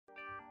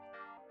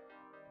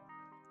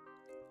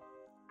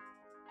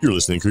You're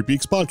listening to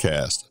CreepGeeks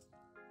Podcast.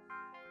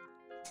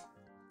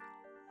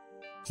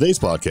 Today's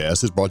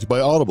podcast is brought to you by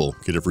Audible.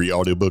 Get a free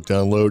audiobook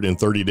download and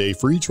 30-day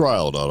free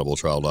trial at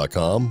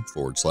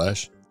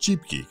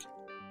audibletrial.com/CheapGeek.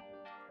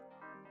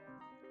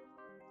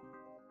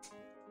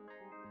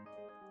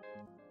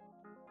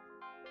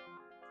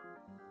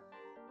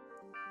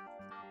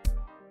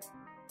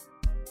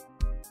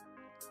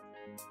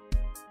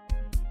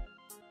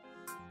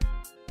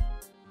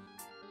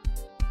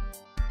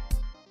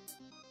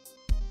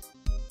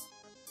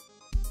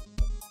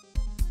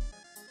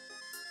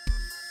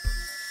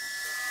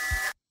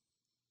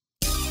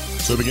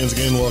 So it begins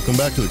again. Welcome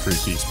back to the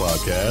CreepGeeks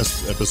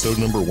Podcast, episode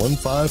number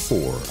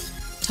 154.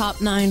 Top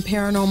 9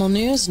 paranormal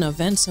news and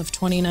events of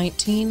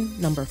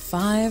 2019. Number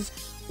 5,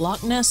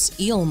 Lochness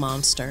Eel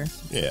monster.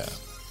 Yeah.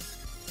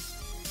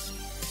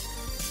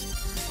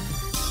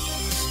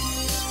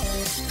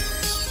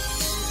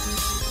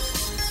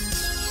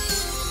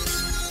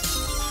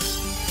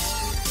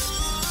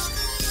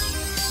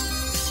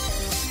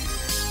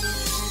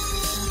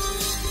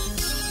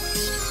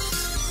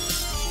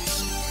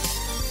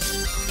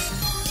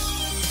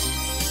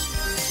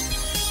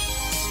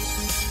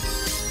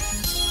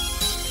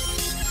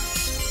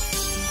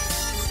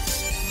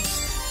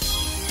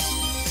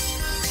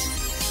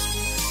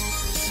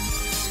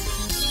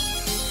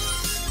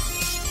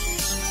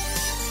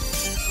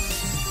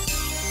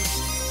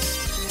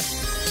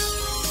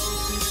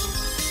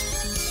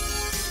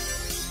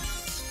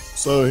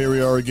 So here we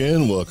are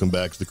again. Welcome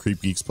back to the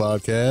CreepGeeks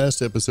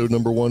Podcast, episode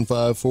number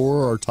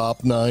 154, our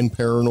top 9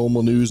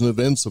 paranormal news and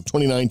events of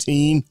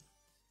 2019,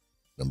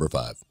 number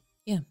 5.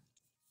 Yeah.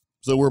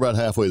 So we're about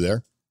halfway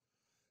there.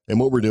 And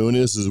what we're doing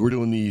is we're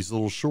doing these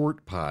little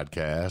short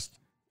podcasts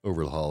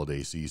over the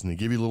holiday season to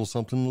give you a little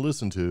something to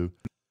listen to,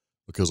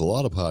 because a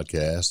lot of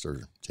podcasts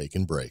are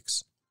taking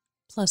breaks.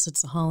 Plus,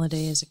 it's the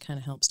holidays. It kind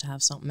of helps to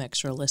have something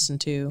extra to listen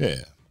to.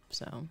 Yeah.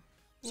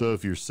 So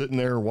if you're sitting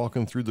there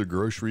walking through the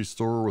grocery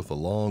store with a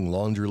long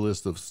laundry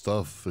list of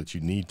stuff that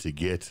you need to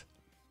get,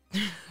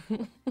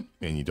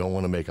 and you don't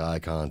want to make eye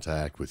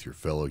contact with your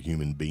fellow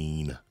human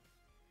being,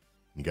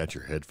 you got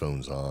your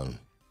headphones on,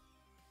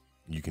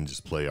 you can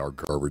just play our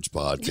garbage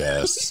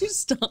podcast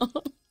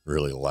Stop.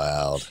 really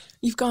loud.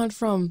 You've gone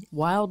from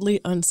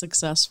wildly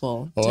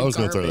unsuccessful to I was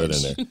going to throw that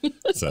garbage. in there.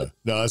 So,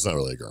 no, that's not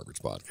really a garbage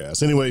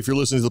podcast. Anyway, if you're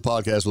listening to the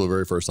podcast for the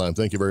very first time,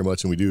 thank you very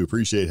much, and we do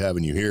appreciate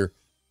having you here.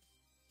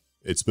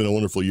 It's been a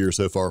wonderful year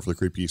so far for the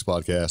CreepGeeks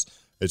Podcast.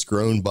 It's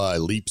grown by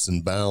leaps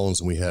and bounds,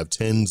 and we have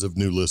tens of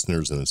new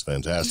listeners, and it's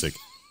fantastic.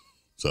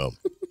 So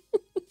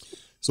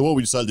what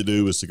we decided to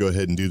do is to go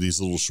ahead and do these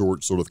little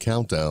short sort of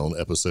countdown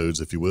episodes,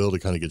 if you will, to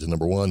kind of get to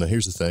number 1. Now,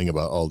 here's the thing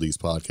about all these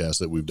podcasts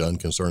that we've done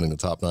concerning the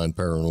top 9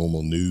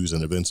 paranormal news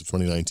and events of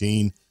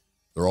 2019.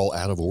 They're all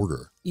out of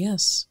order.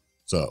 Yes.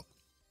 So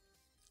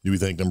do we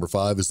think number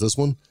 5 is this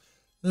one?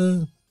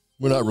 We're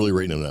not really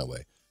rating them that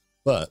way.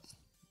 But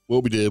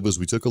what we did was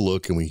we took a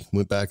look and we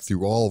went back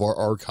through all of our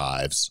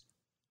archives.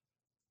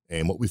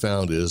 And what we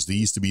found is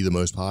these to be the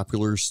most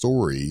popular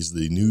stories,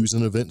 the news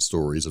and event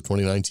stories of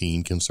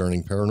 2019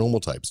 concerning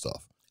paranormal type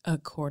stuff.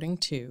 According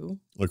to,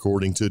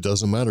 it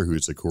doesn't matter who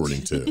it's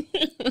according to.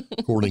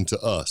 According to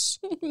us.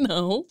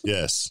 No.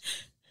 Yes.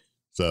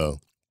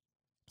 So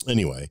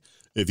anyway,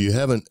 if you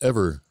haven't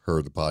ever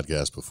heard the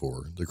podcast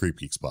before, the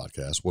CreepGeeks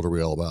Podcast, what are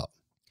we all about?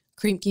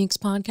 CreepGeeks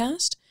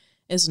Podcast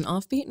is an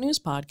offbeat news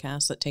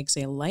podcast that takes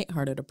a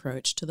lighthearted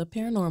approach to the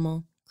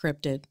paranormal,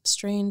 cryptid,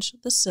 strange,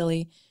 the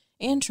silly,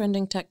 and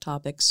trending tech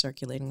topics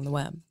circulating the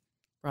web,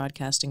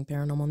 broadcasting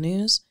paranormal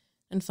news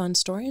and fun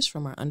stories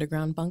from our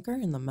underground bunker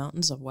in the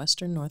mountains of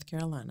western North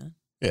Carolina.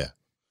 Yeah.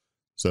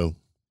 So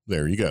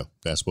there you go.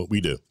 That's what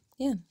we do.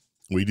 Yeah.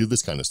 We do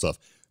this kind of stuff.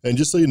 And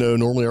just so you know,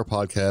 normally our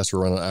podcasts are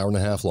around an hour and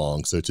a half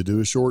long. So to do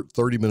a short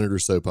 30-minute or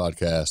so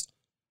podcast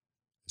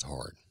is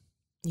hard.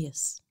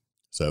 Yes.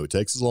 So it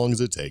takes as long as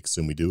it takes,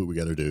 and we do what we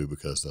got to do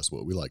because that's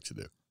what we like to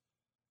do.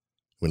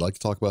 We like to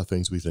talk about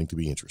things we think to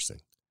be interesting.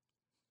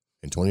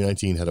 And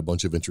 2019 had a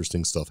bunch of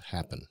interesting stuff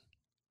happen.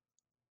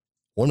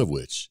 One of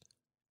which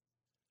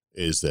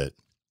is that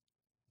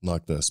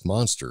Lochness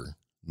Monster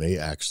may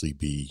actually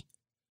be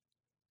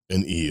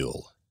an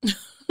eel.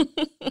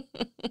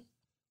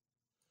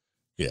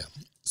 Yeah.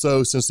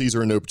 So since these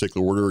are in no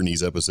particular order, and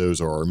these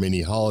episodes are our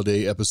mini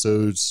holiday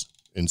episodes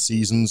and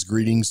seasons,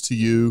 greetings to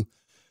you.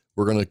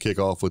 We're going to kick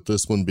off with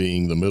this one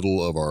being the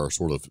middle of our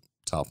sort of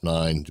top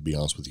 9. To be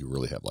honest with you, we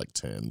really have like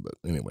 10, but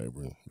anyway,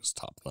 it's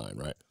top 9,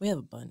 right? We have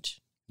a bunch.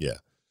 Yeah.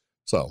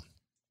 So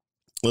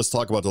let's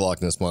talk about the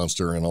Lochness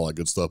Monster and all that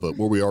good stuff. But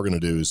what we are going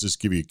to do is just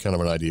give you kind of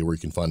an idea where you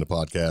can find the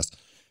podcast.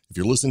 If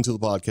you're listening to the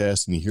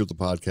podcast and you hear the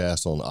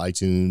podcast on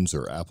iTunes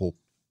or Apple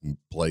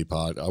Play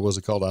was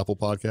it called Apple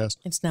Podcast?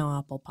 It's now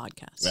Apple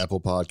Podcasts.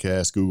 Apple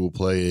Podcast, Google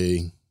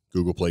Play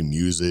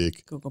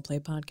Music, Google Play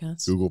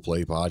Podcasts. Google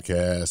Play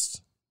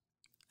Podcast.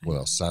 What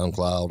else?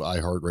 SoundCloud,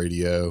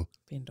 iHeartRadio,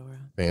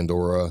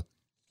 Pandora.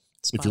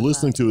 Spotify. If you're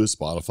listening to us,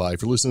 Spotify,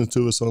 if you're listening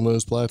to us on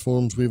those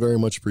platforms, we very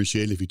much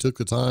appreciate it if you took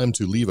the time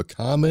to leave a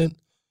comment,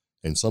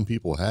 and some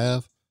people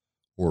have,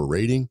 or a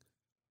rating.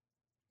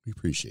 We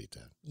appreciate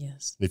that.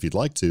 Yes. If you'd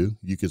like to,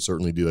 you could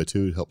certainly do that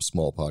too. It helps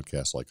small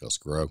podcasts like us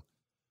grow.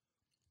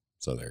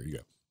 So there you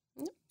go.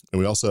 Yep. And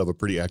we also have a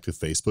pretty active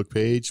Facebook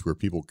page where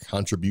people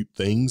contribute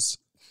things,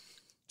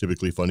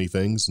 typically funny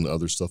things and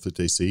other stuff that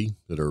they see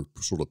that are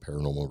sort of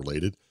paranormal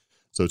related.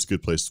 So it's a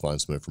good place to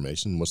find some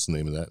information. What's the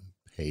name of that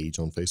page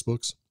on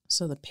Facebook's?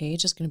 So the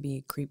page is going to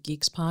be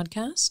CreepGeeks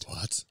Podcast.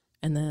 What?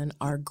 And then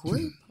our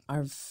group,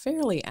 our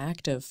fairly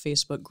active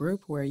Facebook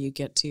group where you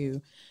get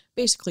to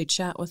basically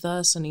chat with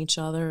us and each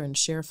other and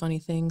share funny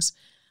things.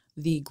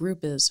 The group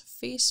is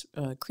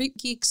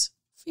CreepGeeks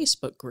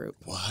Facebook group.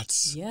 What?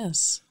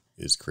 Yes.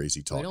 Is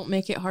crazy talk. We don't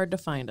make it hard to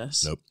find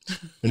us. Nope.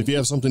 And if you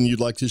have something you'd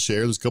like to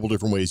share, there's a couple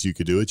different ways you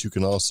could do it. You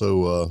can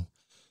also,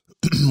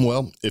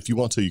 well, if you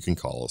want to, you can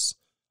call us.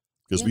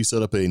 Because we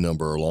set up a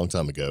number a long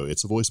time ago.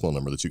 It's a voicemail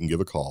number that you can give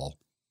a call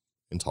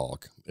and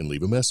talk and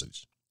leave a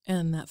message.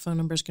 And that phone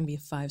number is going to be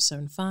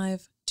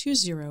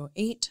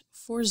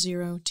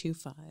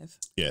 575-208-4025.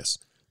 Yes.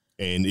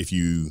 And if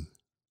you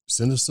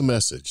send us a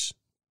message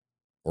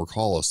or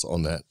call us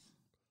on that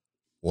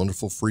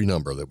wonderful free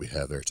number that we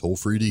have there, toll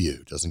free to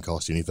you, doesn't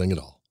cost you anything at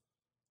all.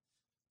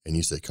 And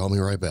you say, call me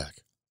right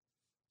back.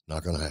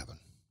 Not going to happen.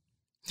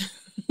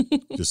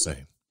 Just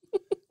saying.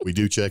 We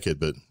do check it,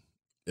 but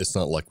it's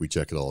not like we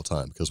check it all the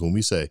time. Because when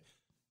we say,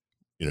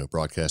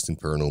 broadcasting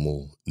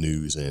paranormal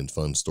news and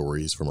fun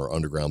stories from our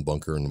underground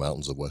bunker in the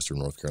mountains of Western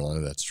North Carolina,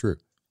 that's true.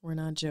 We're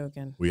not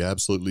joking. We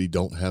absolutely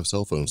don't have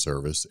cell phone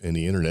service, and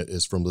the internet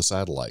is from the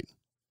satellite.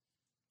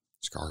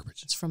 It's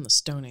garbage. It's from the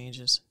Stone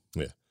Ages.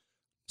 Yeah.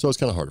 So it's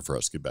kind of harder for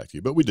us to get back to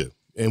you, but we do.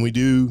 And we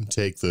do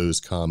take those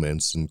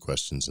comments and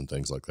questions and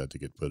things like that to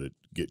get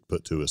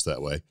put to us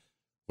that way,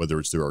 whether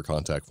it's through our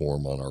contact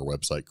form on our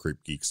website,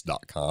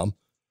 creepgeeks.com,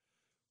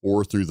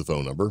 or through the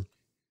phone number.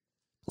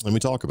 And we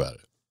talk about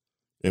it.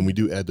 And we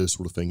do add those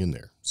sort of thing in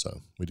there.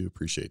 So we do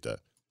appreciate that.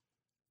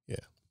 Yeah.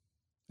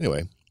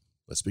 Anyway,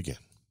 let's begin.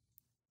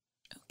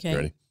 Okay. You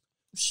ready?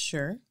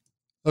 Sure.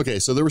 Okay,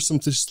 so there were some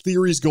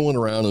theories going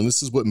around, and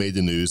this is what made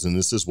the news, and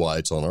this is why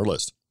it's on our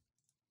list.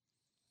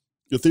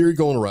 The theory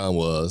going around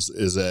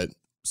is that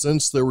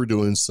since they were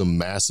doing some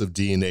massive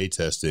DNA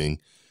testing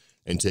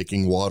and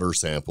taking water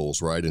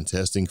samples, right, and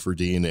testing for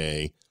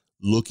DNA,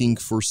 looking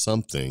for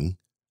something,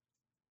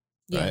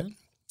 right?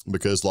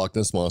 Because Loch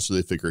Ness Monster,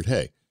 they figured,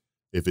 hey,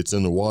 if it's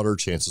in the water,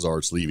 chances are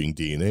it's leaving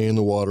DNA in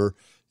the water.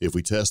 If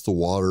we test the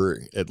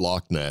water at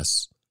Loch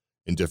Ness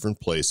in different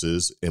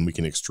places and we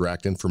can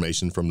extract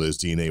information from those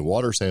DNA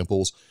water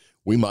samples,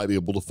 we might be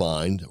able to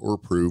find or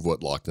prove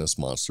what Loch Ness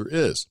Monster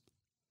is.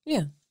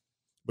 Yeah.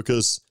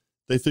 Because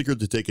they figured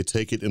that they could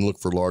take it and look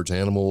for large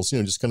animals,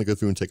 just kind of go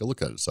through and take a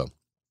look at it. So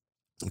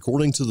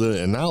according to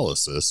the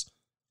analysis,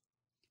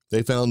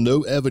 they found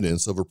no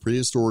evidence of a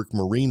prehistoric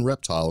marine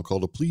reptile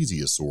called a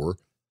plesiosaur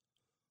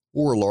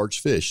or a large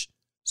fish,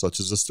 such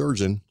as a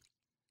sturgeon,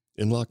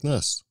 in Loch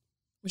Ness.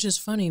 Which is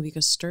funny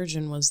because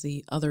sturgeon was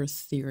the other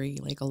theory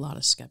like a lot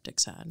of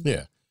skeptics had.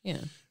 Yeah.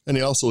 Yeah. And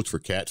they also looked for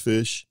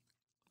catfish.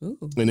 Ooh.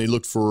 And they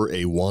looked for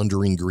a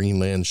wandering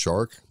Greenland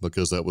shark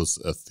because that was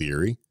a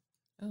theory.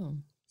 Oh.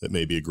 That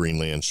maybe a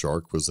Greenland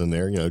shark was in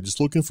there, just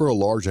looking for a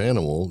large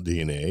animal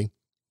DNA.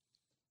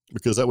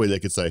 Because that way they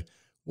could say,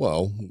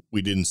 well,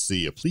 we didn't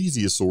see a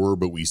plesiosaur,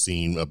 but we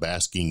seen a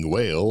basking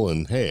whale.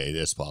 And hey,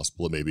 that's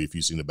possible. Maybe if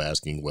you've seen a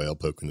basking whale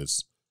poking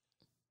its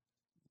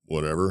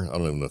whatever. I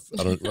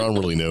don't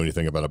really know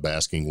anything about a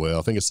basking whale.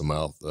 I think it's the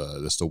mouth,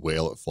 just a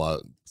whale that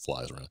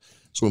flies around,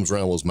 swims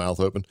around with his mouth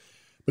open.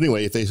 But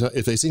anyway, if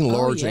they seen a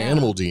large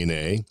animal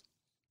DNA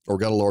or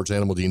got a large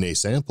animal DNA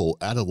sample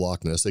out of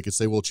Loch Ness, they could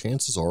say, well,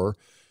 chances are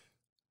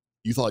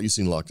you thought you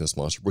seen Loch Ness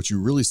Monster. What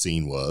you really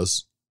seen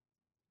was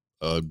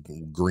a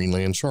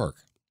Greenland shark.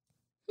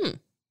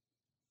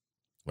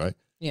 Right?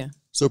 Yeah.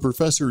 So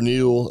Professor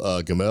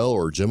Neil Gamel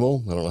or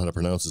Jimmel, I don't know how to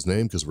pronounce his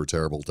name because we're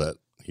terrible at that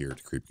here at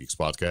the CreepGeeks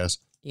Podcast.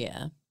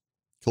 Yeah.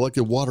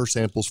 Collected water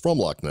samples from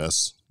Loch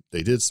Ness.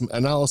 They did some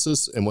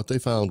analysis, and what they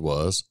found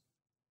was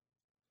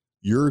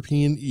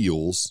European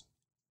eels,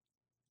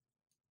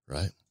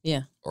 right?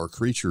 Yeah. Are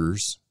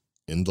creatures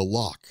in the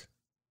loch.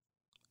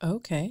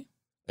 Okay.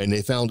 And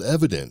they found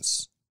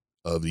evidence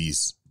of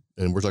these,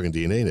 and we're talking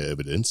DNA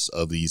evidence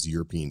of these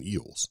European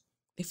eels.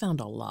 They found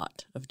a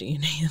lot of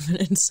DNA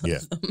evidence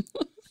of them.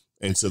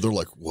 And so they're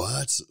like,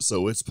 what?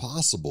 So it's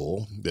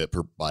possible that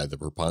by the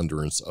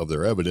preponderance of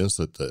their evidence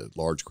that the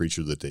large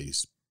creature that they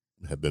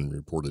have been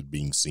reported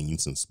being seen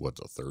since, the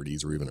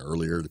 30s or even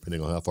earlier,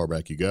 depending on how far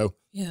back you go.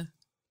 Yeah.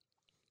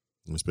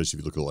 Especially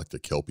if you look at like the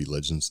Kelpie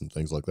legends and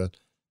things like that.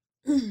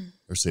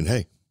 They're saying,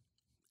 hey,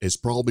 it's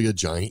probably a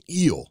giant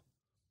eel.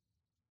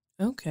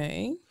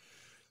 Okay.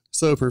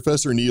 So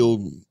Professor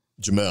Neil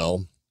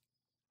Jamel,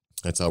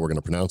 that's how we're going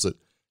to pronounce it.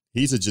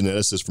 He's a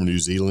geneticist from New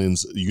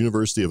Zealand's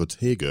University of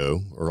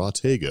Otago, don't know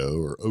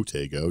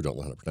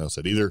how to pronounce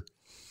that either.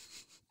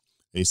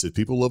 And he said,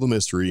 people love a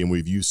mystery, and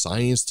we've used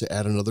science to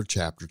add another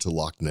chapter to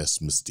Loch Ness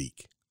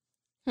mystique.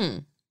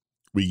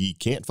 We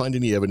can't find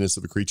any evidence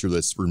of a creature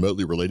that's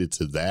remotely related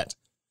to that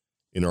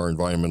in our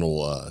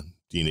environmental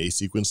DNA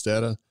sequence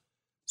data.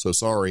 So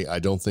sorry, I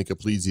don't think a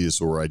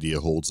plesiosaur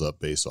idea holds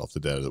up based off the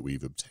data that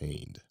we've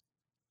obtained.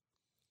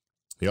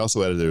 He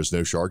also added there's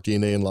no shark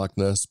DNA in Loch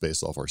Ness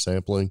based off our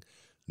sampling,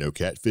 no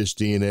catfish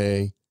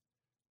DNA,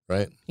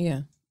 right?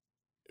 Yeah.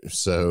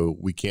 So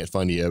we can't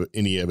find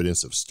any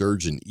evidence of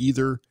sturgeon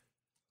either.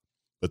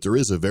 But there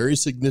is a very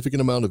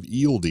significant amount of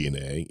eel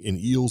DNA, and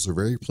eels are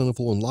very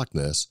plentiful in Loch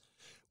Ness.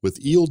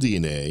 With eel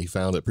DNA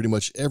found at pretty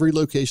much every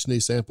location they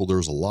sampled,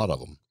 there's a lot of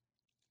them.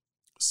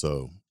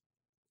 So,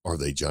 are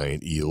they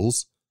giant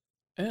eels?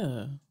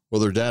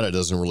 Well, their data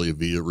doesn't really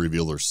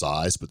reveal their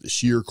size, but the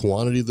sheer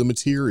quantity of the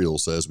material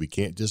says we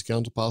can't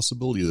discount the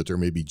possibility that there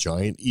may be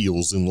giant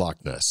eels in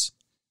Loch Ness.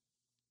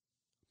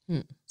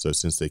 So,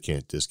 since they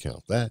can't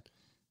discount that,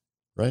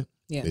 right?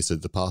 Yeah. They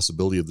said the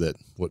possibility of that,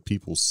 what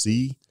people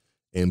see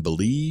and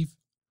believe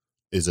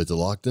is that the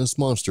Loch Ness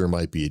Monster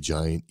might be a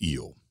giant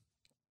eel.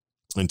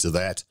 And to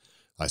that,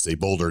 I say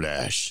Boulder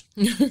Dash.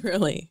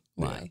 Really?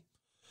 Why? Yeah.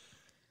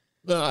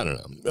 I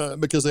don't know.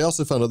 Because they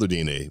also found other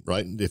DNA,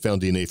 right? They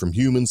found DNA from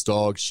humans,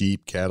 dogs,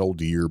 sheep, cattle,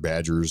 deer,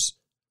 badgers,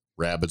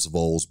 rabbits,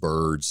 voles,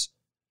 birds.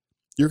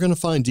 You're going to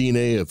find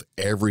DNA of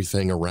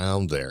everything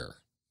around there.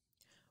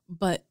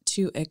 But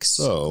to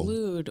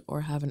exclude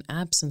or have an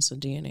absence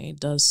of DNA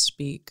does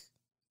speak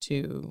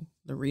to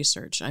the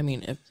research. I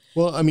mean,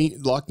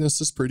 Loch Ness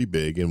is pretty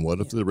big, and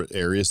what if the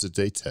areas that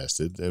they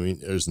tested, I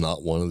mean, there's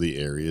not one of the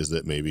areas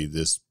that maybe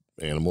this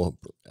animal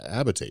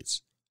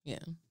habitates. Yeah.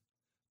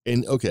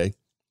 And okay,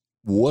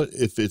 what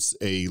if it's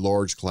a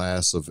large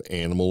class of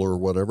animal or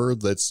whatever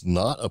that's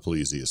not a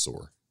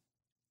plesiosaur?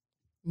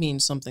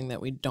 Means something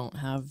that we don't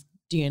have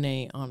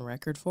DNA on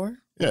record for?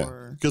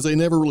 Yeah, because they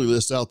never really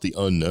list out the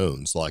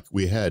unknowns. Like,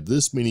 we had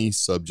this many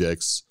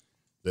subjects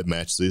that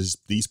match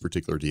these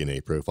particular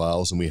DNA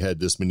profiles, and we had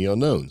this many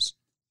unknowns.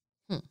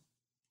 I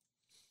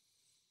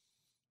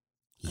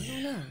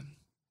don't know.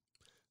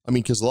 I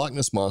mean, because the Loch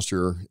Ness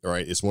Monster,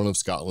 right, is one of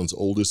Scotland's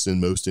oldest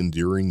and most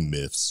enduring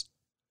myths.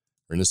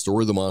 And the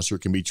story of the monster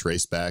can be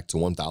traced back to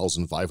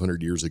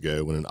 1,500 years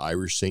ago when an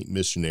Irish Saint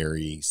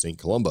missionary, St.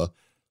 Columba,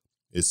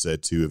 is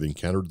said to have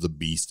encountered the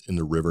beast in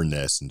the River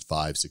Ness in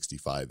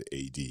 565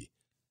 AD.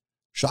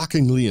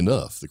 Shockingly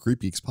enough, the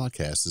CreepGeeks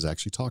Podcast has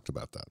actually talked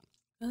about that.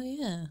 Oh,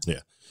 yeah.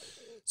 Yeah.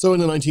 So in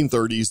the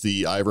 1930s,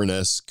 the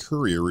Inverness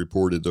Courier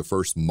reported the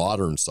first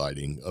modern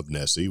sighting of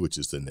Nessie, which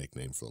is the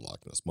nickname for the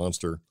Loch Ness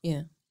Monster.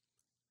 Yeah.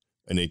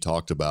 And they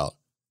talked about,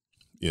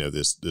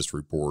 this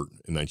report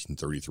in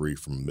 1933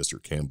 from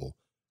Mr. Campbell,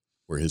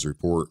 where his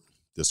report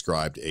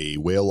described a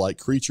whale-like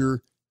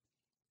creature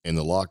and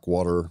the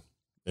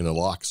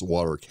loch's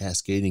water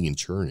cascading and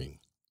churning.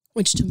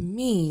 Which to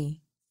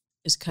me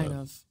is kind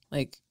of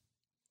like,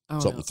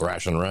 something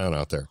thrashing around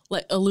out there.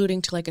 Like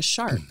alluding to like a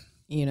shark,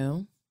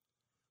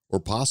 Or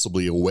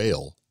possibly a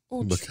whale,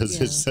 because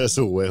it says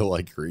a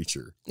whale-like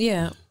creature.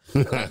 Yeah.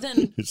 But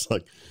then it's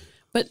like,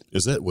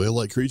 is that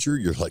whale-like creature?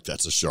 You're like,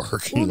 that's a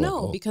shark. Well,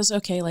 no, because,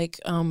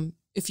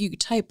 if you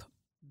type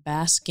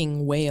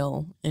basking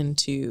whale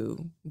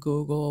into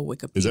Google,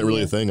 Wikipedia. Is that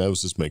really a thing? I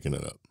was just making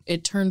it up.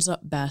 It turns up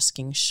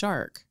basking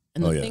shark.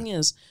 And the thing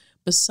is,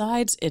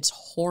 besides its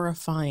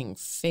horrifying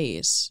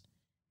face,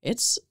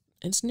 it's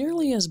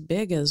nearly as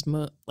big as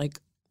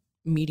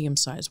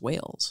medium-sized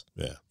whales.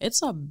 Yeah.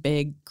 It's a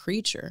big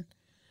creature.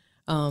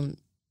 And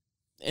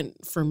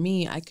for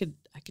me, I could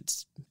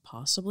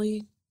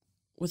possibly,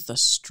 with the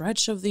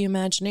stretch of the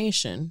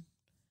imagination,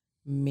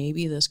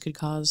 maybe this could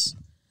cause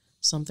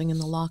something in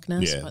the Loch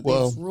Ness, but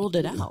they've ruled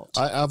it out.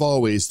 I've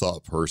always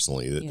thought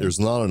personally that there's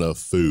not enough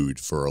food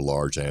for a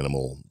large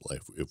animal,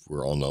 like if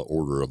we're on the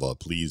order of a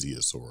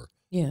plesiosaur,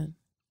 in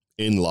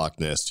Loch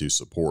Ness to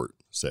support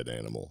said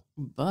animal.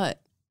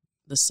 But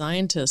the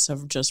scientists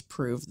have just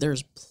proved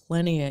there's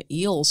plenty of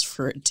eels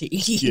for it to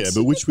eat. Yeah,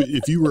 but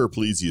if you were a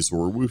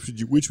plesiosaur,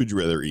 which would you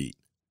rather eat?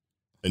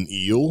 An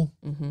eel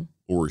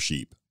or a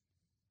sheep?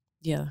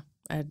 Yeah,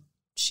 I had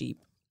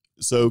sheep.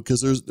 So,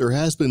 because there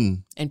has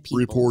been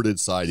reported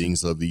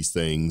sightings of these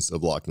things,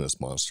 of Loch Ness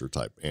Monster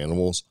type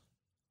animals,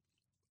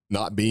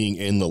 not being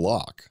in the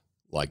loch,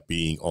 like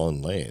being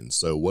on land.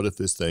 So what if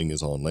this thing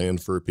is on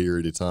land for a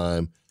period of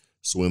time,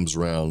 swims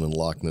around in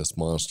Loch Ness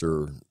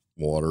Monster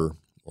water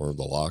or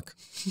the loch,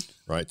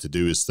 right, to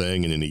do his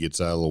thing, and then he gets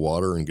out of the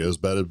water and goes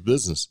about his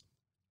business?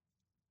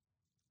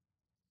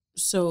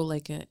 So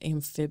like an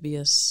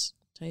amphibious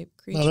type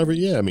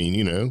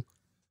creature?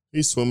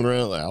 He's swimming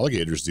around.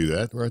 Alligators do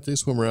that, right? They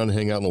swim around and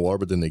hang out in the water,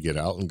 but then they get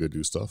out and go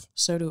do stuff.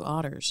 So do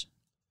otters.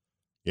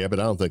 Yeah, but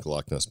I don't think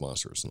Loch Ness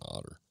Monster is an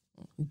otter.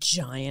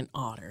 Giant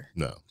otter.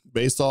 No.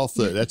 Based off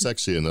that's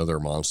actually another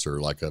monster,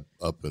 like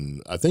up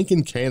in, I think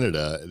in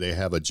Canada, they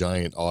have a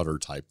giant otter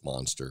type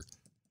monster.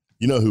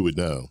 You know who would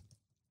know?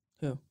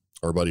 Who?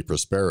 Our buddy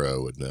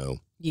Prospero would know.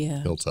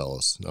 Yeah. He'll tell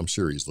us. I'm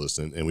sure he's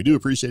listening. And we do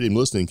appreciate him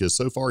listening, because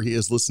so far he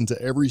has listened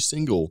to every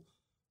single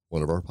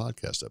one of our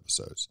podcast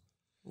episodes.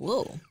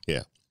 Whoa.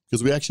 Yeah.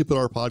 Because we actually put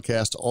our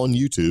podcast on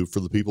YouTube for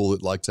the people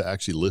that like to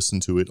actually listen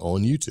to it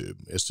on YouTube.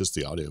 It's just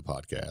the audio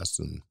podcast,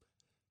 and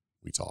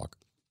we talk.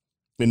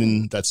 And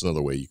then that's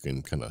another way you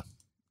can kind of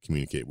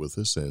communicate with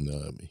us.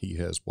 And he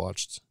has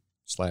watched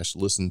 /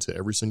 listened to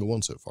every single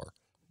one so far.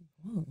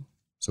 Whoa.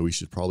 So we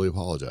should probably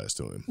apologize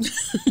to him.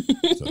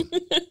 So,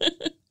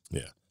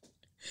 yeah.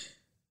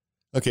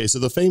 Okay, so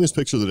the famous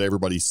picture that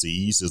everybody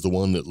sees is the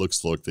one that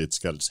looks like it's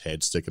got its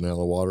head sticking out of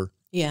the water.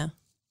 Yeah.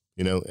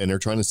 You know, and they're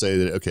trying to say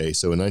that, okay,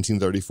 so in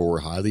 1934,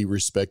 highly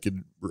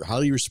respected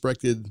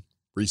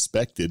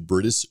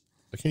British,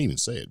 I can't even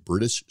say it,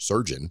 British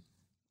surgeon,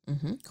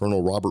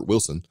 Colonel Robert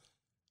Wilson,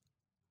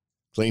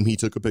 claimed he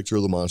took a picture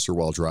of the monster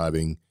while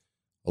driving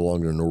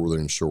along the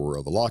northern shore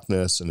of the Loch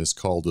Ness, and it's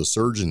called a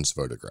surgeon's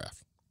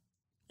photograph.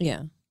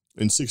 Yeah.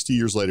 And 60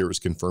 years later, it was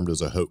confirmed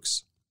as a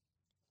hoax.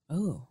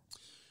 Oh.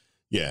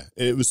 Yeah,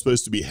 it was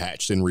supposed to be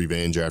hatched in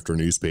revenge after a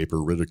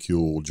newspaper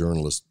ridiculed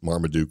journalist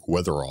Marmaduke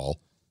Weatherall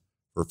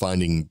for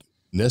finding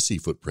Nessie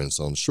footprints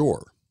on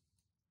shore.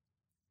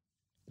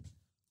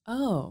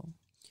 Oh.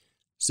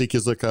 See,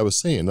 because like I was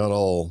saying, not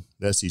all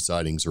Nessie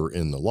sightings are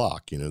in the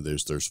loch. You know,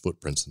 there's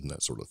footprints and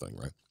that sort of thing,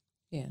 right?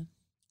 Yeah.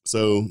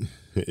 So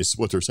it's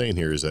what they're saying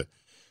here is that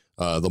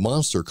the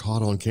monster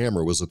caught on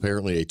camera was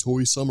apparently a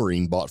toy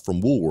submarine bought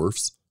from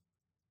Woolworths.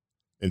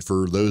 And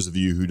for those of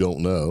you who don't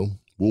know,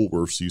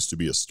 Woolworths used to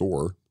be a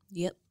store.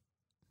 Yep.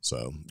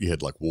 So you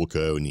had like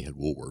Woolco and you had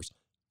Woolworths.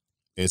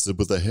 And it's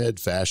with a head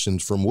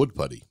fashioned from wood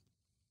putty.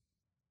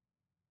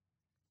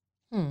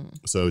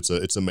 So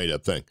it's a made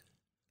up thing.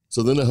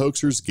 So then the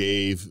hoaxers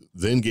gave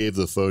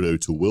the photo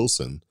to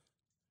Wilson,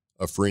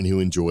 a friend who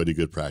enjoyed a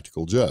good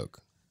practical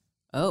joke.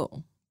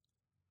 Oh.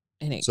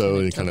 And it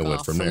kind of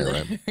went from there,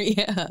 right?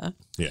 Yeah.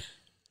 Yeah.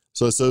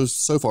 So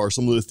far,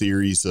 some of the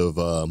theories of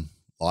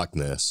Loch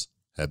Ness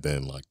have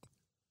been like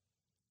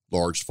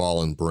large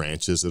fallen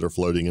branches that are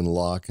floating in the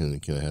loch, and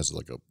it kind of has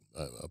like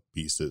a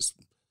piece that's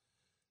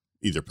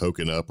either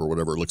poking up or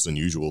whatever. It looks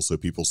unusual, so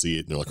people see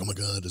it and they're like, "Oh my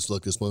God, it's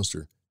like this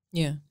monster."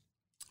 Yeah.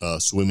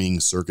 Swimming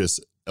circus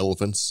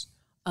elephants.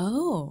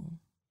 Oh.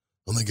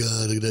 Oh my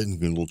God, look at that.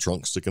 And a little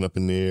trunk sticking up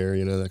in the air,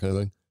 you know, that kind of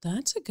thing.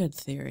 That's a good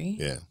theory.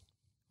 Yeah.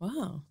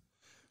 Wow.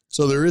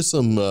 So there is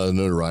some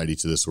notoriety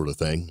to this sort of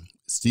thing.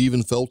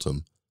 Stephen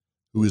Feltham,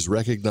 who is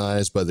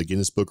recognized by the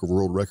Guinness Book of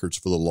World Records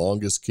for the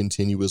longest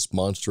continuous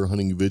monster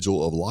hunting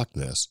vigil of Loch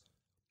Ness,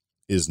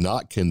 is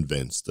not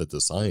convinced that the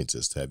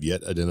scientists have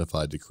yet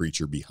identified the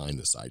creature behind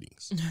the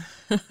sightings.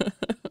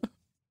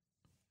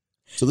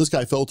 So this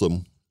guy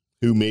Feltham,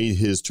 who made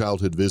his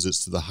childhood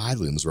visits to the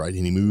Highlands, right,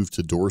 and he moved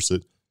to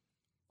Dorset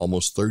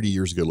almost 30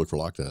 years ago to look for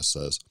Loch Ness,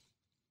 says,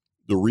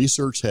 the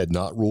research had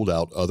not ruled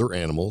out other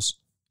animals,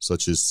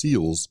 such as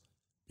seals,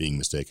 being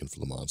mistaken for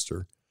the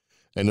monster,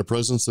 and the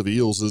presence of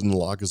eels in the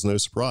loch is no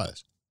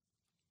surprise.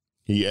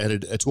 He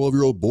added, a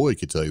 12-year-old boy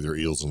could tell you there are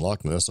eels in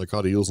Loch Ness. I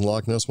caught eels in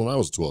Loch Ness when I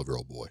was a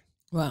 12-year-old boy.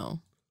 Wow.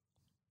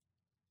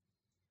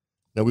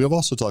 Now, we have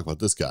also talked about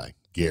this guy,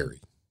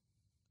 Gary.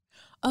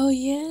 Oh,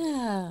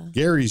 yeah.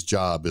 Gary's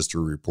job is to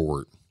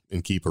report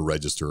and keep a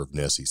register of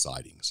Nessie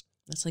sightings.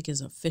 That's like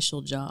his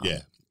official job.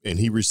 Yeah, and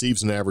he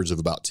receives an average of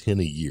about 10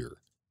 a year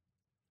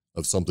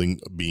of something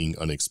being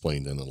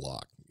unexplained in the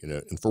loch. You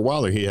know, and for a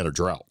while there, he had a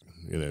drought.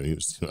 You know,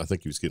 I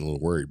think he was getting a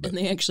little worried. But, and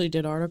they actually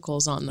did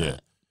articles on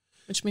that,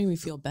 which made me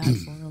feel bad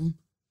for him.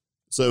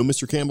 So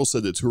Mr. Campbell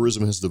said that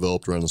tourism has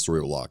developed around the story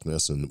of Loch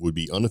Ness and would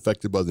be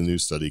unaffected by the new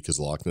study because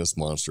Loch Ness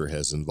Monster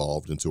has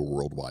evolved into a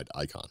worldwide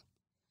icon.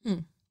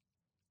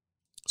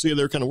 So yeah,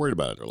 they're kind of worried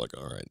about it. They're like,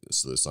 all right,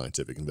 so the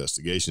scientific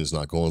investigation is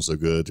not going so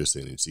good. They're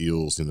saying it's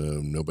eels. You know,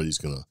 nobody's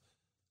going to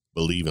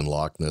believe in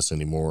Loch Ness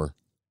anymore.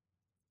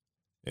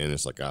 And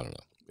it's like, I don't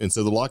know. And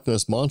so the Loch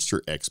Ness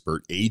Monster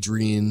expert,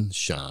 Adrian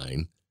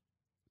Shine,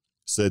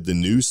 said the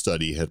new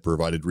study had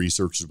provided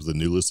researchers with a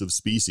new list of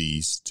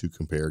species to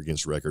compare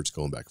against records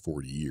going back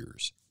 40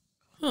 years.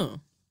 Okay.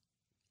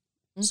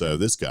 So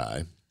this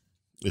guy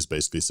is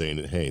basically saying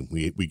that, hey,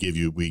 we gave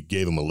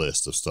him a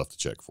list of stuff to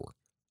check for.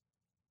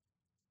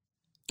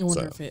 I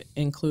wonder if it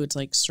includes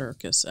like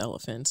circus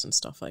elephants and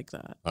stuff like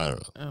that. I don't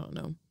know. I don't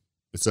know.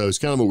 So it's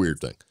kind of a weird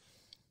thing.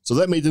 So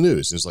that made the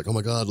news. It's like, oh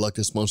my God, Loch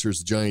Ness Monster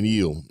is a giant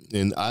eel.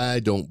 And I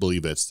don't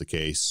believe that's the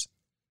case.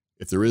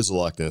 If there is a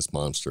Loch Ness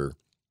Monster,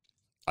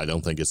 I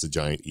don't think it's a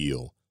giant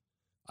eel.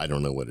 I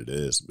don't know what it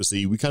is. But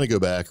see, I kind of go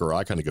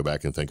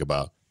back and think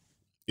about,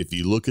 if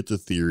you look at the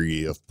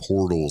theory of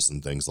portals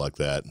and things like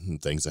that,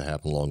 and things that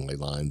happen along the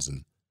lines,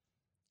 and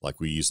like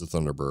we use the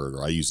Thunderbird,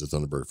 or I use the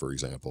Thunderbird, for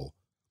example.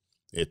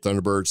 If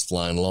Thunderbird's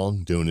flying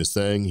along, doing his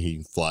thing,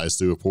 he flies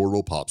through a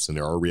portal, pops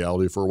into our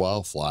reality for a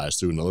while, flies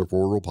through another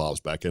portal, pops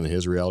back into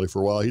his reality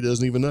for a while. He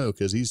doesn't even know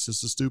because he's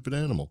just a stupid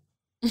animal.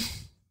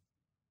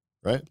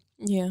 Right?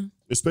 Yeah.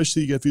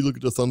 Especially if you look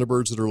at the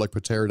Thunderbirds that are like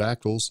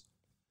pterodactyls,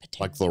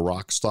 like the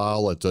rock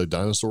style at the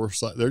dinosaur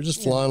side. They're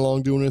just flying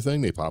along doing their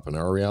thing. They pop in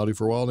our reality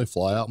for a while, and they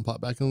fly out and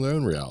pop back into their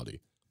own reality.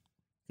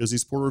 Because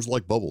these portals are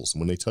like bubbles.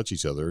 And when they touch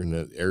each other and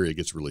that area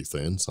gets really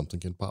thin, something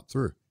can pop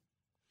through.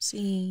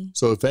 See.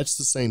 So if that's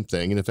the same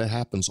thing, and if it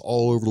happens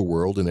all over the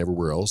world and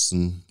everywhere else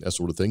and that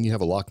sort of thing, you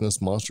have a Loch Ness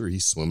Monster,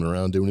 he's swimming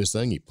around doing his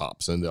thing. He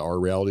pops into our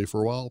reality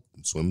for a while,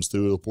 swims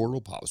through the portal,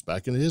 pops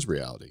back into his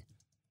reality.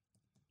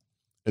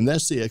 And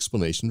that's the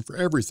explanation for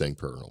everything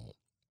paranormal.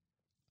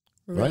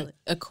 Really? Right?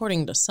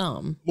 According to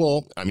some.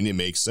 Well, I mean, it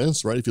makes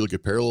sense, right? If you look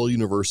at parallel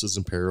universes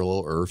and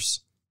parallel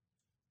Earths,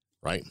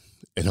 right?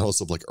 And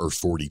also like Earth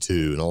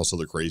 42 and all this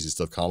other crazy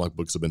stuff. Comic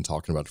books have been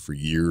talking about it for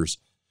years.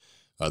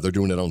 They're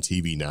doing it on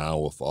TV now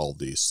with all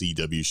the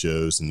CW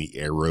shows and the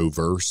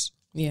Arrowverse.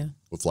 Yeah.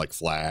 With like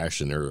Flash,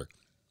 and they're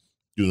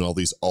doing all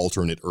these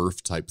alternate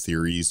Earth type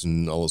theories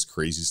and all this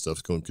crazy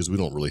stuff going, because we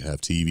don't really have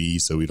TV,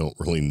 so we don't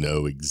really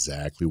know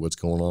exactly what's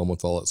going on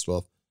with all that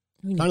stuff.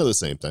 Kind of the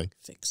same thing.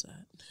 Fix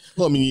that.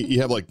 Well, I mean, you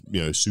have like,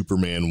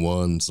 Superman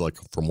ones, like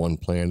from one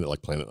planet,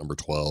 like planet number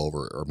 12,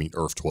 or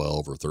Earth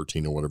 12 or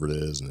 13 or whatever it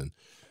is. And then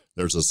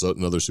there's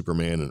another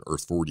Superman in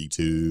Earth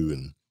 42.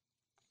 And,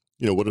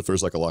 what if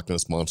there's like a Loch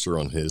Ness monster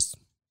on his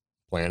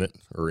planet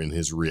or in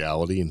his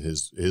reality, in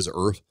his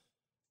Earth,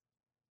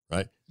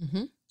 right?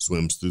 Mm-hmm.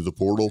 Swims through the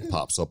portal,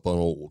 pops up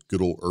on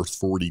good old Earth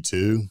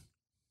 42.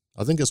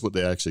 I think that's what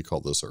they actually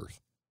call this Earth.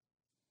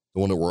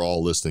 The one that we're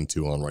all listening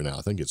to on right now.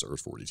 I think it's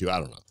Earth 42. I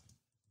don't know.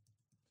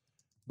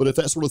 But if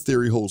that sort of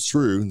theory holds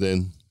true,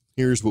 then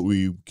here's what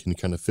we can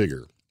kind of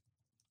figure.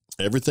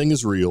 Everything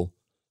is real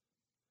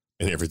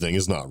and everything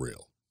is not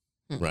real,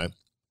 right?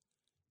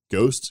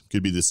 Ghosts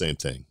could be the same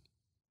thing,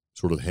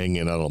 sort of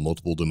hanging out on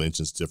multiple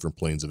dimensions, different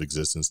planes of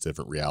existence,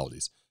 different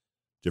realities,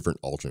 different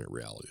alternate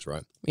realities,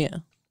 right? Yeah.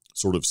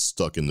 Sort of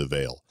stuck in the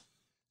veil.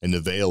 And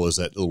the veil is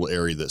that little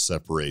area that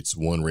separates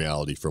one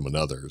reality from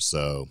another.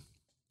 So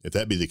if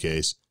that be the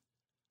case,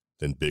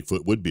 then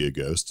Bigfoot would be a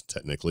ghost,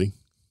 technically,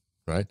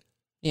 right?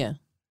 Yeah.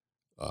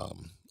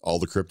 All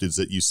the cryptids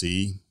that you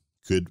see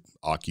could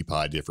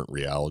occupy different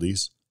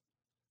realities.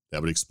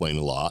 That would explain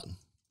a lot.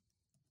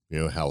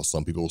 How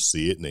some people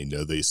see it and they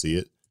know they see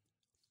it.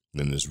 And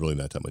then there's really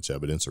not that much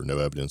evidence or no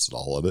evidence at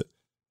all of it.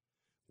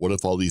 What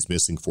if all these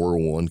missing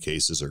 401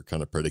 cases are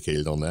kind of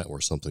predicated on that,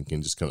 where something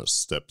can just kind of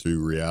step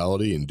through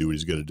reality and do what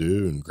he's going to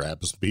do and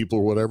grab some people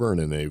or whatever, and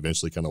then they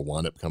eventually kind of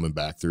wind up coming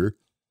back through?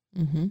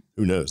 Mm-hmm.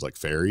 Who knows? Like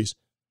fairies?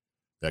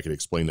 That could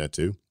explain that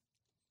too.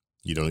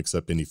 You don't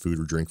accept any food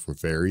or drink from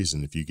fairies,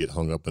 and if you get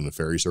hung up in a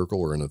fairy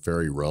circle or in a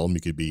fairy realm, you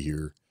could be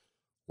here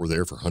or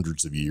there for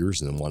hundreds of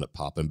years and then wind up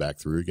popping back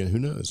through again. Who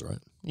knows, right?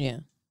 Yeah.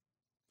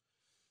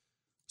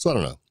 So I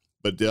don't know.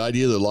 But the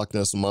idea of the Loch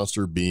Ness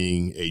Monster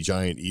being a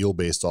giant eel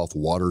based off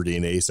water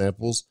DNA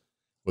samples,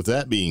 with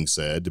that being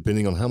said,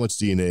 depending on how much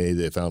DNA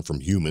they found from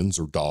humans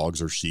or dogs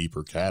or sheep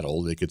or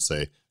cattle, they could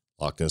say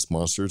Loch Ness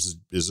Monster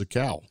is a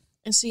cow.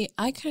 And see,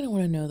 I kind of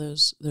want to know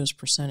those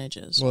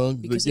percentages. Well,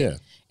 because yeah.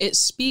 It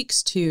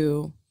speaks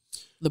to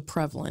the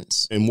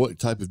prevalence. And what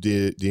type of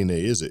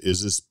DNA is it?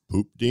 Is this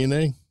poop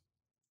DNA?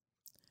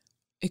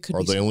 It could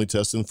Are be. they only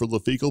testing for the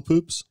fecal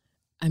poops?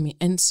 I mean,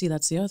 and see,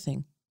 that's the other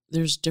thing.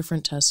 There's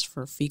different tests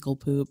for fecal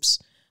poops,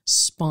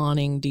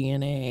 spawning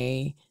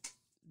DNA,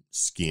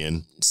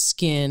 Skin,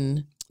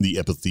 the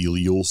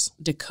epithelials,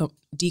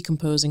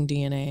 decomposing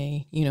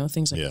DNA,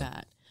 things like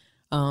that.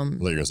 I thought you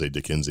were going to say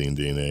Dickensian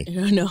DNA.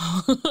 No,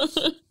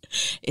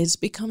 it's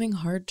becoming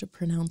hard to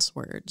pronounce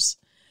words.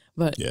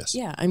 But yes.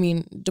 Yeah, I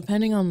mean,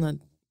 depending on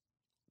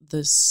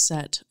the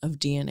set of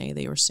DNA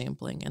they were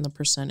sampling and the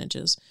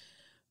percentages,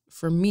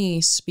 for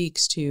me,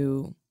 speaks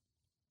to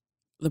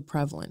the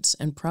prevalence.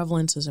 And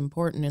prevalence is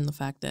important in the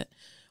fact that,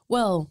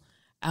 well,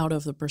 out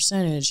of the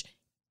percentage,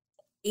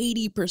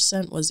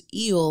 80% was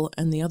eel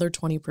and the other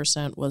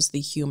 20% was the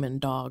human,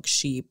 dog,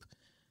 sheep,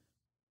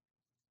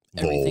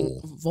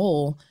 everything,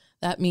 vole.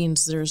 That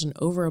means there's an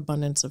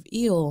overabundance of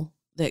eel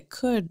that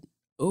could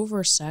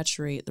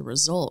oversaturate the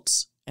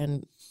results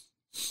and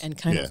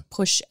kind of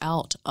push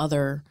out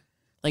other,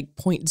 like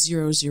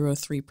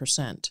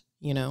 0.003%,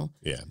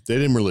 Yeah. They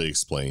didn't really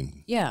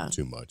explain Yeah.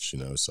 too much,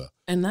 so.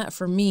 And that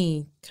for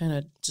me kind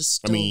of just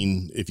still, I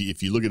mean,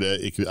 if you look at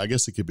it, I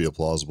guess it could be a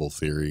plausible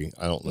theory.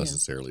 I don't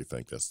necessarily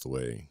think that's the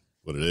way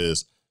what it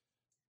is.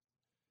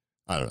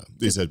 I don't know.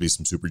 These had to be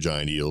some super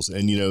giant eels.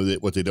 And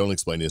what they don't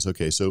explain is,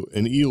 okay, so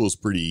an eel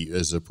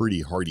is a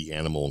pretty hardy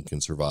animal and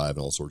can survive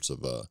in all sorts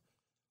of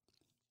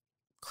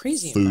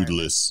crazy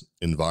foodless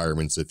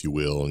environments, if you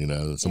will.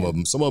 Some of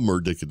them are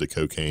addicted to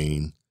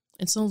cocaine.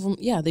 And some of them,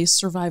 they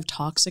survive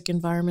toxic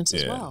environments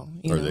as well.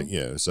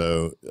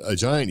 So a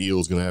giant eel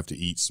is going to have to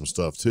eat some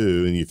stuff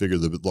too. And you figure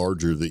the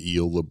larger the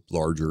eel, the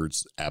larger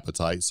its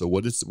appetite. So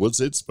what's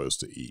it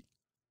supposed to eat?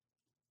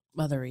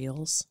 Other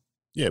eels.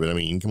 Yeah, but I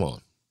mean, come on.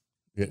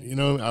 I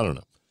don't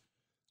know.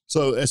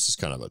 So that's just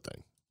kind of a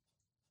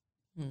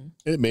thing.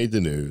 It made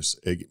the news.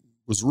 It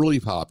was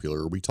really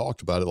popular. We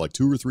talked about it like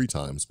 2 or 3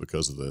 times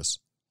because of this.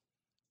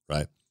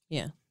 Right?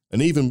 Yeah.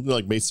 And even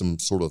like made some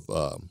sort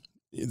of,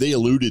 they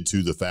alluded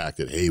to the fact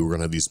that, hey, we're going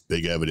to have these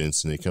big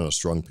evidence, and they kind of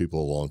strung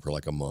people along for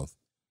like a month.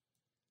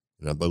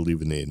 And I believe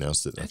when they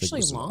announced it, I think it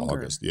was longer. in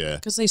August. Yeah.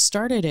 Because they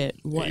started it,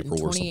 April in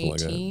 2018? or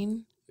something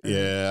like that.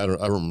 Yeah,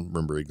 I don't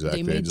remember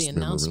exactly. They made I just the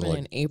announcement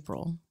in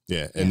April.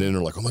 Yeah, and then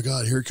they're like, oh my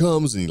God, here it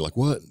comes. And you're like,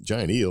 what?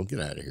 Giant eel?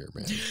 Get out of here,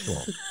 man. Come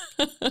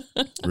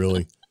on.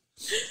 Really?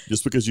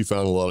 Just because you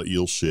found a lot of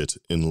eel shit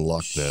in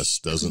Loch Ness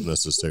doesn't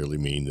necessarily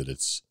mean that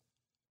it's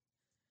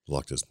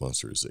Loch Ness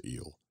Monster is an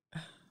eel.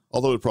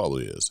 Although it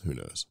probably is. Who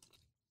knows?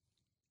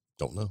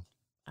 Don't know.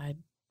 I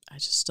I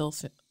just still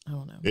feel, I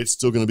don't know. It's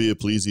still going to be a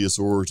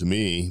plesiosaur to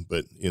me,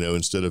 but,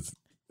 instead of,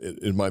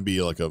 it might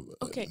be like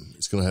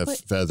it's going to have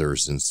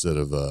feathers instead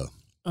of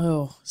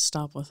Oh,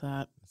 stop with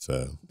that.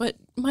 So. But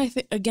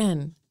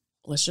again,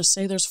 let's just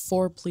say there's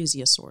 4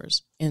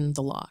 plesiosaurs in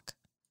the loch.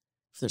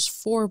 If there's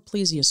 4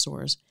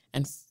 plesiosaurs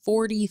and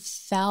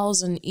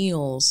 40,000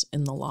 eels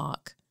in the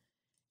loch,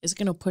 is it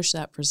going to push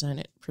that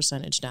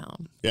percentage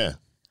down? Yeah.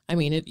 I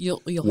mean,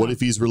 you'll. What if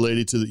he's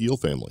related to the eel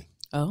family?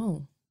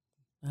 Oh,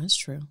 that's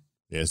true.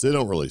 Yes, they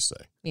don't really say.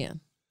 Yeah.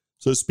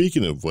 So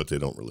speaking of what they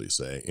don't really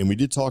say, and we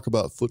did talk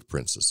about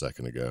footprints a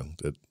second ago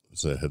that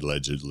had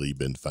allegedly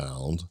been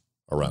found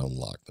around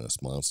Loch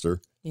Ness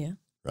Monster. Yeah.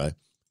 Right?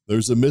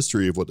 There's a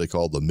mystery of what they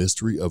call the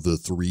mystery of the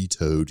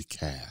 3-toed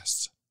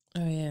cast.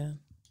 Oh, yeah.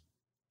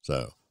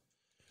 So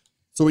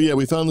yeah,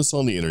 we found this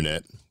on the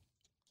internet,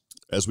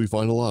 as we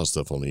find a lot of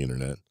stuff on the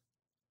internet.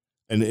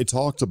 And it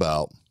talked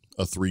about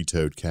a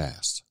 3-toed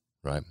cast,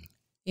 right?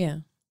 Yeah.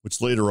 Which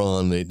later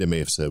on they may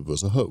have said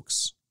was a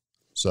hoax.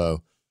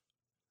 So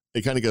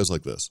it kind of goes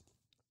like this.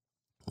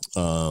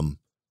 In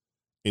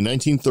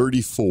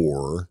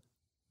 1934,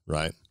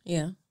 right?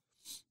 Yeah.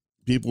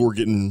 People were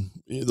getting,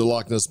 the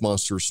Loch Ness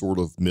Monster sort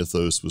of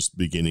mythos was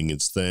beginning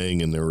its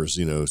thing. And there was,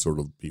 sort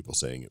of people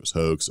saying it was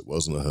hoax. It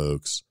wasn't a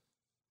hoax.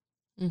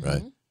 Mm-hmm.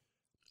 Right.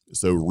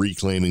 So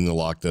reclaiming the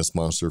Loch Ness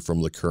Monster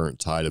from the current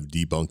tide of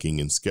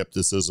debunking and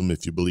skepticism.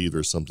 If you believe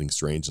there's something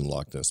strange in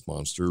Loch Ness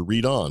Monster,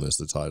 read on, as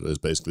the title is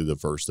basically the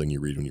first thing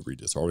you read when you read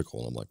this article.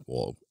 And I'm like,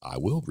 well, I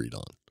will read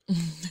on.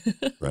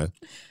 Right.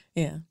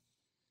 Yeah.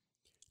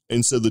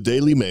 And so the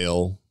Daily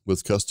Mail,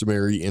 with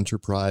customary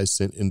enterprise,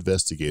 sent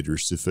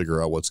investigators to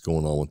figure out what's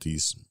going on with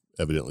these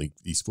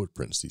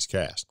footprints, these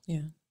casts.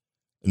 Yeah.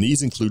 And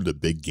these included a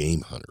big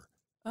game hunter.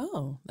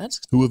 Oh, that's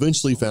who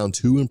eventually found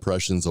 2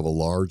 impressions of a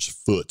large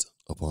foot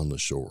upon the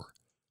shore.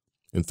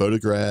 And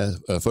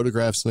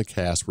photographs and a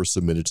cast were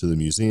submitted to the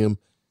museum.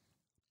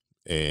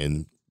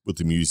 And with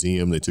the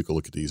museum, they took a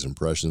look at these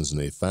impressions and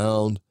they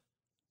found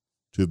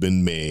to have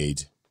been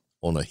made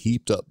on a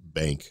heaped up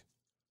bank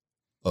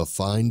of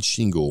fine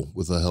shingle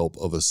with the help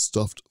of a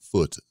stuffed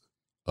foot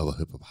of a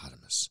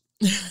hippopotamus.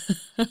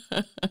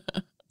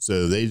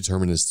 So they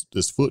determined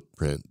this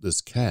footprint,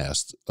 this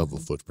cast of a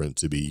footprint,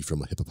 to be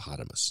from a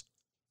hippopotamus,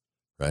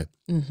 right?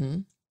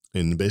 Mm-hmm.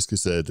 And basically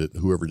said that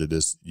whoever did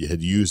this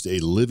had used a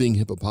living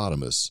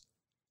hippopotamus,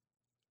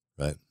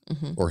 right?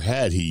 Mm-hmm. Or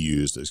had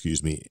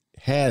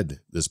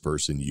this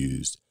person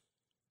used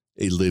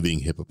a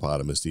living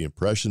hippopotamus, the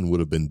impression would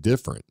have been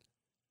different.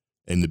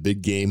 And the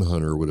big game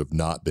hunter would have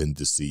not been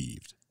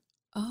deceived.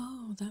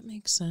 Oh, that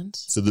makes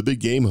sense. So the big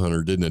game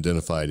hunter didn't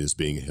identify it as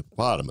being a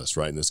hippopotamus,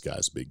 right? And this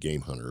guy's a big game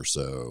hunter.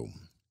 So,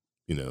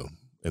 and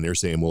they're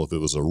saying, well, if it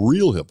was a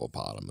real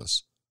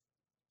hippopotamus,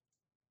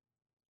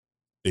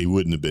 they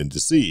wouldn't have been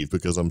deceived,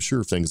 because I'm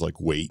sure things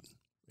like weight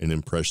and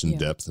impression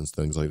depth and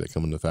things like that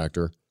come into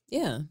factor.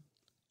 Yeah.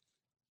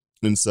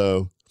 And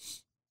so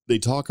they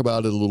talk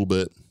about it a little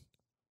bit.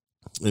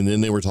 And then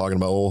they were talking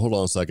about, well, hold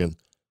on a second.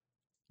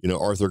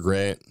 Arthur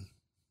Grant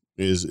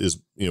is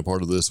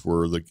part of this,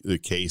 where the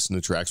case and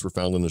the tracks were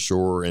found on the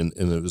shore, and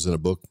it was in a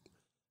book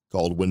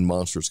called When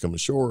Monsters Come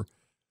Ashore.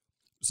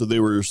 So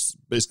they were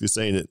basically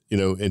saying that,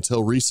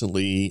 until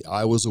recently,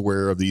 I was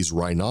aware of these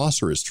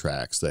rhinoceros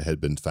tracks that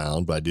had been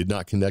found, but I did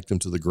not connect them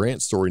to the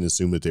Grant story and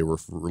assume that they were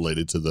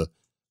related to the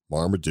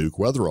Marmaduke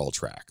Weatherall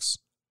tracks,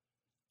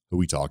 who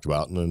we talked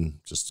about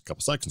just a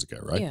couple seconds ago,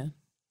 right? Yeah.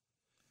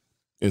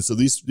 And so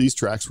these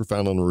tracks were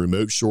found on a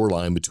remote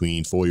shoreline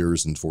between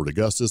Foyers and Fort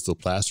Augustus. The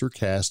plaster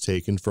cast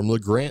taken from the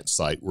Grant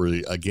site were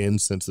again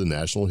sent to the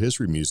National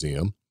History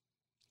Museum.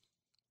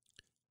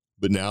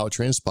 But now it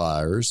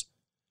transpires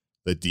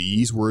that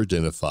these were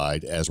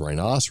identified as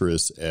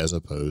rhinoceros, as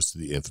opposed to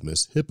the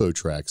infamous hippo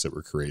tracks that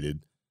were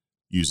created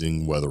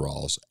using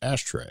Weatherall's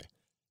ashtray.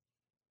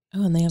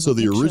 Oh, and they have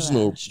the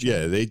original,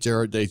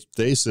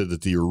 they said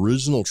that the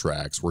original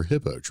tracks were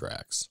hippo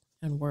tracks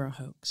and were a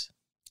hoax.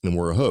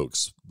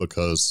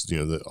 Because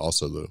Sinan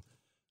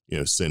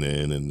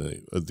and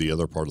the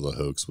other part of the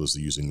hoax was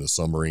using the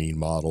submarine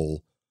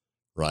model,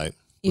 right,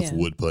 with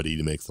wood putty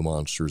to make the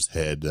monster's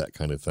head, that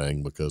kind of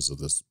thing, because of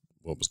this,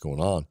 what was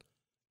going on.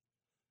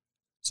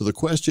 So the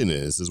question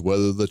is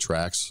whether the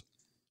tracks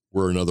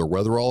were another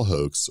Weatherall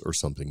hoax or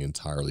something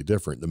entirely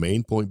different. The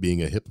main point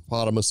being a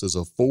hippopotamus is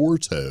a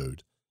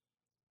 4-toed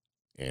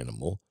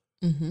animal,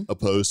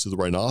 opposed to the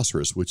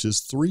rhinoceros, which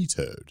is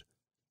 3-toed.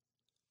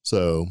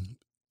 So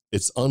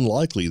it's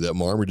unlikely that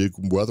Marmaduke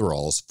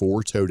Weatherall's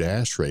 4-toed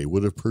ashtray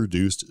would have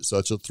produced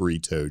such a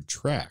 3-toed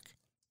track.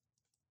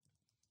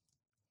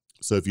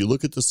 So if you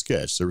look at the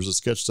sketch, there was a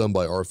sketch done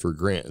by Arthur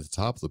Grant at the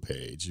top of the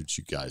page, which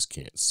you guys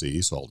can't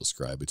see, so I'll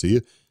describe it to you.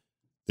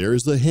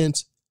 There's the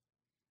hint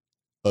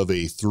of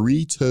a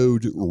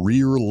 3-toed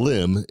rear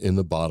limb in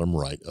the bottom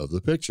right of the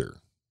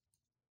picture.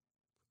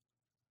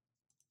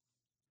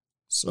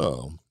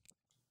 So,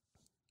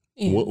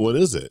 what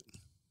is it?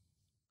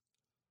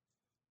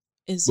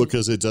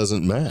 Because it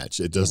doesn't match.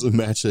 It doesn't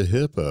match a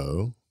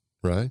hippo,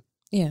 right?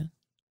 Yeah.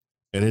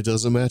 And it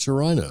doesn't match a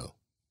rhino.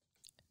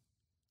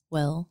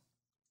 Well,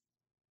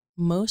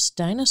 most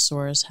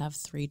dinosaurs have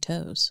 3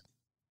 toes.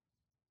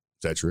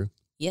 Is that true?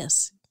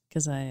 Yes,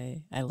 because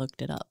I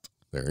looked it up.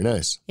 Very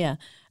nice. Yeah.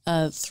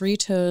 3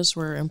 toes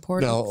were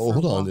important. Now, for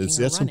hold on. walking or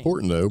That's running.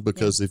 important, though,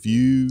 because if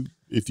you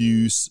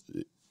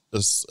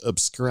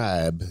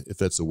subscribe, if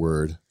that's a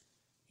word.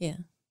 Yeah.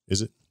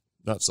 Is it?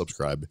 Not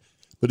subscribe.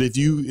 But if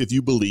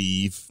you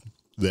believe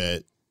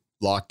that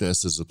Loch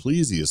Ness is a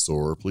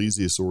plesiosaur,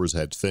 plesiosaurs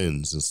had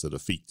fins instead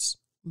of feet.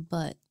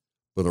 But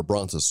a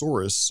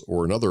brontosaurus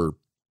or another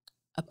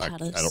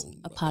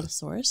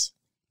apatosaurus.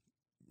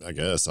 I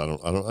guess I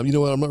don't. You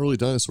know what? I'm not really a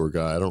dinosaur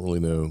guy. I don't really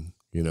know.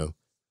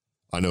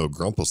 I know a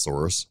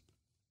Grumposaurus.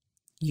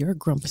 You're a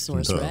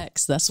Grumposaurus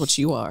Rex. That's what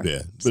you are.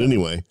 Yeah. But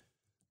anyway,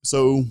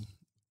 so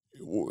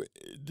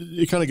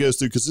it kind of goes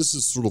through, because this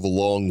is sort of a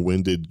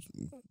long-winded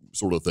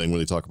sort of thing when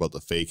they talk about the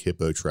fake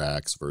hippo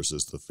tracks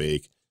versus the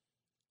fake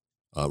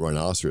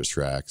rhinoceros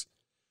tracks.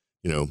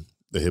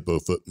 The hippo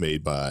foot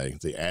made by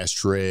the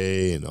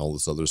ashtray and all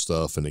this other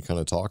stuff, and they kind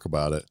of talk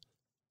about it.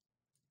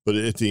 But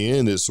at the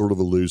end, it sort of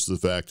alludes to the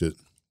fact that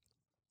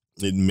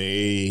it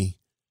may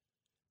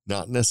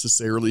not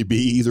necessarily be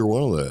either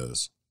one of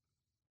those.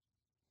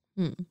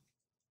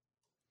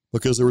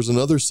 Because there was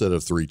another set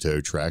of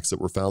 3-toe tracks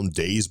that were found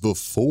days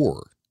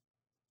before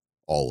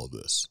all of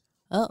this.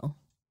 Oh.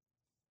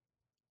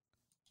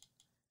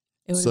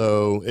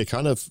 So it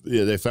kind of,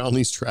 they found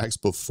these tracks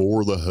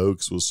before the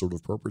hoax was sort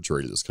of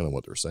perpetrated. That's kind of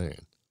what they're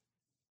saying.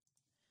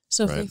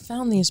 So if they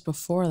found these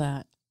before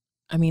that,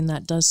 I mean,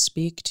 that does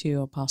speak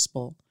to a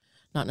possible,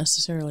 not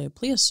necessarily a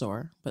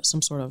plesiosaur, but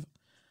some sort of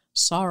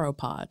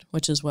sauropod,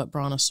 which is what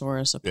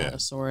Brontosaurus,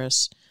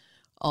 Apatosaurus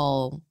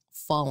all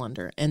fall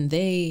under. And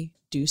they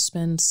do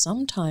spend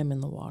some time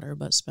in the water,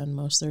 but spend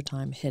most of their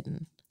time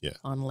hidden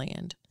on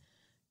land.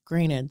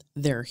 Granted,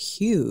 they're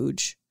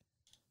huge,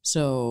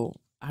 so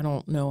I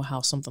don't know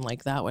how something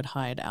like that would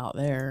hide out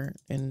there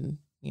in,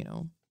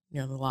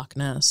 near the Loch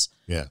Ness.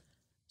 Yeah.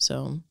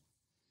 So,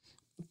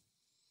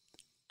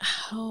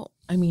 so,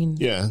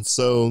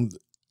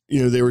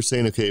 they were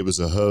saying, okay, it was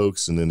a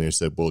hoax. And then they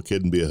said, well, it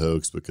couldn't be a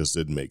hoax because it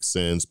didn't make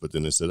sense. But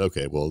then they said,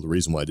 okay, well, the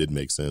reason why it didn't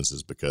make sense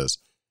is because,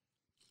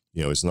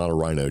 it's not a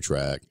rhino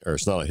track, or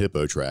it's not a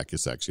hippo track.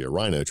 It's actually a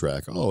rhino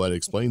track. Oh, that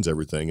explains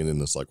everything. And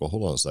then it's like, well,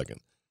 hold on a second.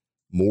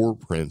 More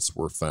prints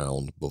were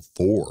found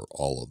before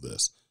all of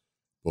this,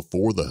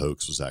 before the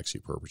hoax was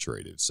actually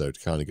perpetrated. So to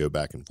kind of go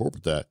back and forth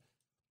with that,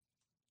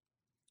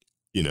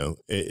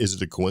 is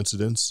it a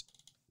coincidence?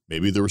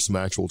 Maybe there were some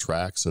actual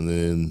tracks, and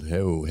then,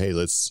 hey,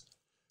 let's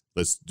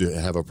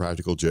have a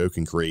practical joke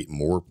and create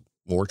more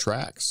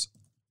tracks.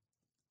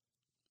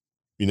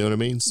 You know what I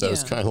mean? So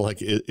it's kind of like,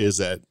 is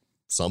that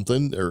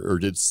something, or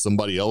did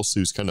somebody else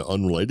who's kind of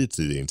unrelated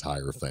to the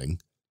entire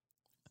thing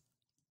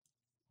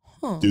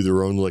do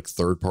their own like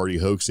third-party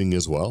hoaxing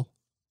as well?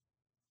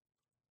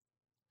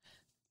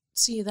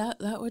 See, that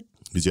would...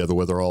 Because you have the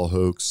Weatherall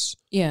hoax.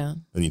 Yeah.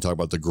 And you talk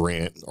about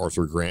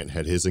Arthur Grant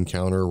had his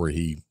encounter where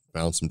he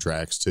found some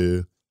tracks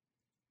too.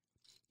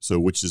 So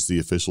which is the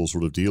official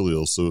sort of deal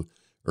here?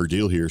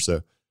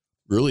 So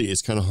really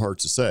it's kind of hard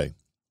to say.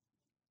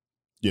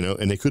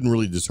 And they couldn't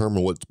really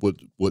determine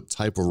what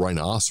type of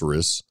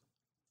rhinoceros,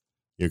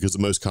 because the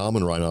most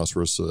common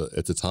rhinoceros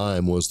at the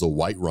time was the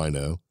white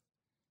rhino.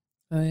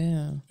 Oh,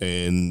 yeah.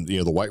 And,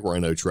 the white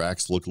rhino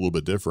tracks look a little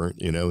bit different,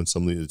 and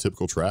some of the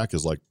typical track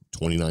is like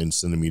 29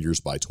 centimeters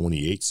by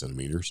 28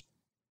 centimeters.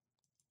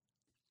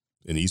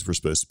 And these were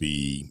supposed to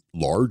be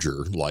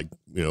larger, like,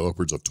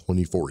 upwards of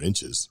 24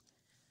 inches.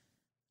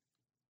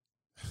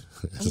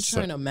 I'm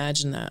trying to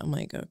imagine that. I'm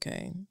like,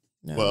 okay.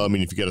 No. Well, I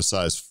mean, if you got a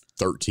size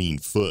 13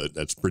 foot,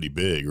 that's pretty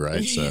big,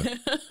 right? So,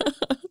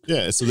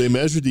 so they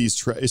measured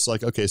these it's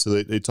like, okay,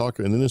 so they talk,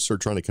 and then they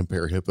start trying to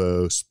compare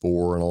hippo,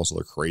 spore, and all this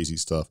other crazy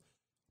stuff.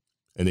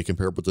 And they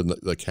compare what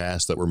the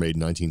casts that were made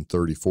in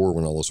 1934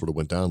 when all this sort of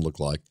went down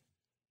looked like.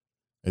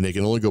 And they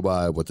can only go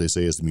by what they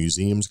say is the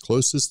museum's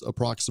closest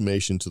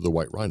approximation to the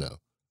white rhino.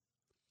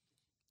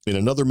 And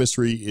another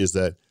mystery is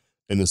that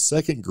in the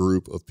second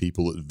group of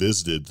people that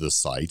visited the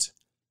site,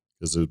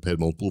 because they've had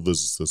multiple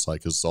visits to the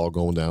site, because it's all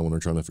going down when they're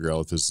trying to figure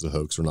out if this is a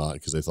hoax or not,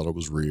 because they thought it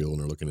was real and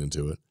they're looking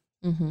into it.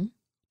 Mm-hmm.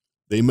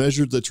 They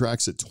measured the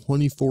tracks at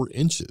 24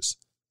 inches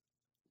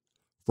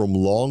from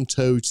long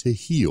toe to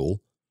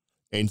heel,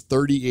 and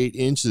 38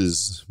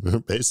 inches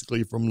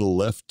basically from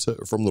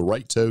the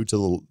right toe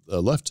to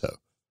the left toe.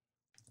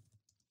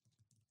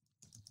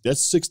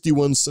 That's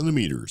 61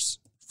 centimeters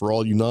for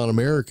all you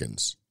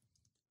non-Americans.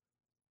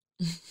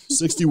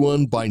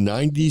 61 by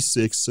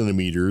 96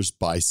 centimeters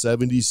by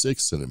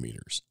 76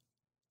 centimeters.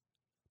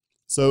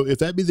 So if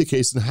that be the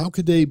case, then how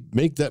could they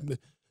make that?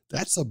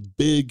 That's a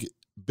big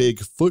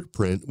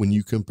footprint when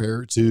you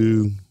compare it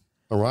to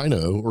a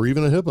rhino or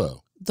even a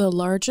hippo. The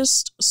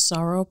largest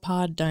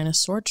sauropod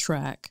dinosaur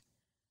track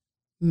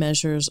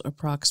measures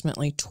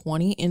approximately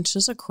 20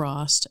 inches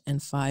across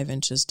and 5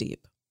 inches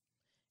deep.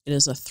 It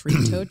is a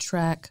 3-toed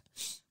track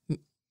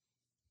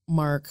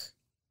mark,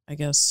 I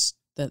guess,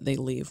 that they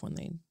leave when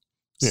they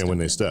step when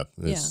they in. step.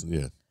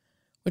 Yeah.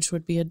 Which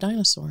would be a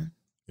dinosaur.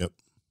 Yep.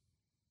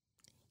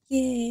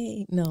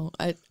 Yay. No,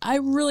 I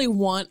really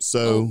want,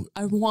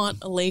 I want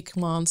a lake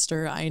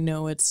monster. I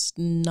know it's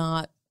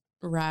not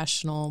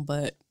rational,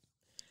 but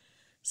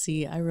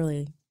see, I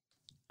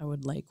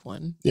would like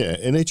one. Yeah,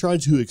 and they tried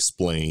to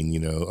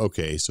explain,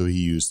 okay, so he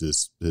used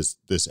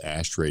this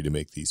ashtray to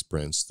make these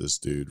prints, this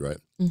dude, right?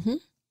 Mm-hmm.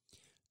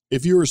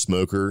 If you're a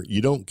smoker,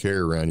 you don't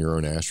carry around your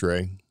own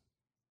ashtray.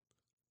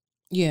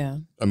 Yeah.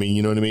 I mean,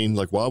 you know what I mean?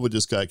 Like, why would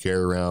this guy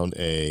carry around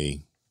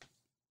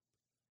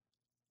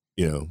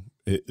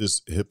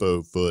this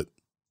hippo foot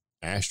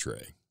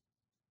ashtray?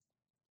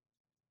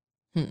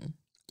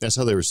 That's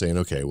how they were saying,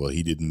 okay, well,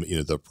 he didn't,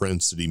 the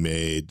prints that he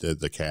made,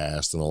 the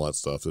cast and all that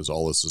stuff,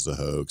 all this is a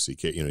hoax. He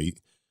can't,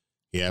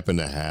 he happened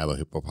to have a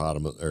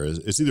hippopotamus, or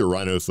it's either a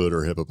rhino foot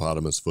or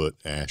hippopotamus foot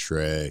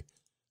ashtray.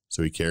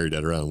 So he carried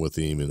that around with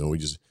him,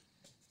 and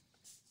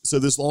so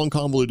this long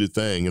convoluted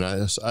thing, and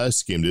I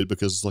skimmed it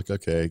because it's like,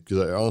 okay, because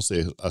I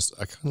honestly,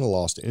 I kind of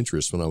lost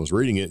interest when I was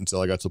reading it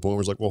until I got to the point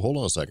where it's like, well, hold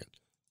on a second.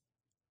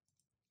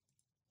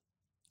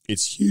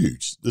 It's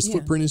huge. This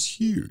footprint is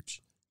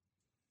huge.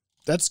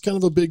 That's kind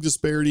of a big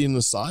disparity in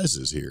the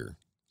sizes here.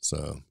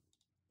 So,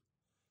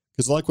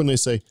 because like when they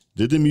say,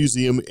 did the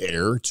museum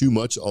err too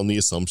much on the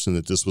assumption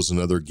that this was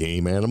another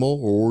game animal,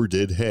 or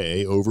did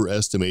Hay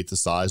overestimate the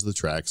size of the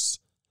tracks,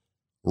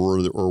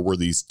 or were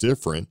these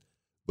different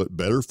but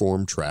better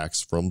formed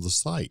tracks from the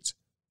site?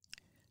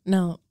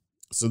 No.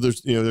 So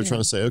there's, they're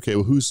trying to say, okay,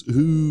 well,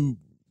 who,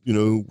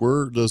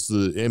 where does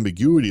the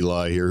ambiguity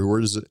lie here? Where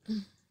does it?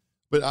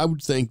 But I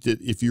would think that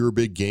if you're a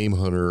big game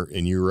hunter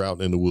and you're out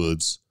in the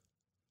woods,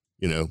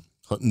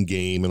 hunting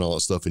game and all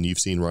that stuff, and you've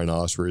seen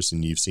rhinoceros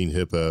and you've seen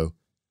hippo,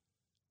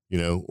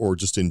 or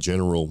just in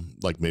general,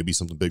 like maybe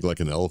something big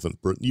like an elephant,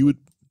 you would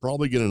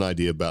probably get an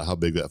idea about how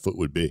big that foot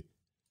would be.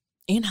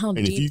 And how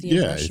deep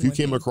if you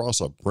came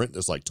across a print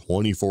that's like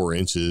 24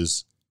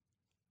 inches,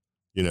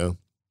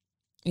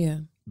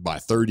 by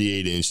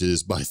 38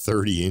 inches by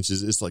 30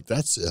 inches, it's like,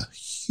 that's a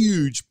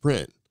huge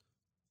print.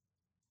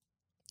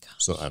 Gosh.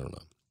 So I don't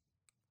know.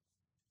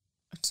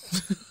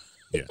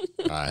 Yeah,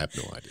 I have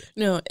no idea.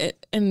 No,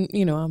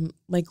 I'm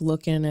like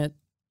looking at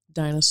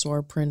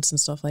dinosaur prints and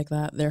stuff like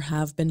that. There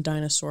have been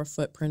dinosaur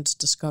footprints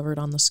discovered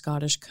on the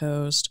Scottish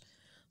coast,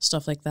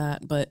 stuff like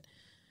that. But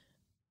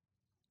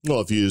well,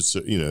 if you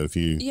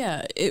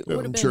it would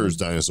have been. I'm sure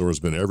dinosaurs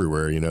been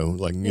everywhere.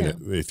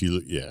 If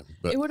you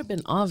but it would have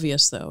been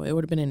obvious though. It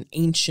would have been an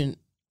ancient,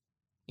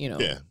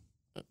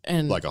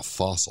 and like a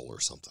fossil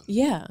or something.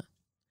 Yeah,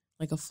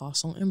 like a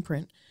fossil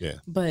imprint. Yeah,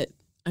 but.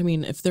 I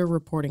mean, if they're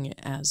reporting it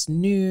as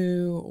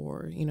new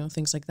or,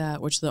 things like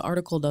that, which the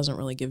article doesn't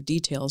really give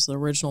details, the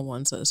original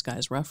ones that this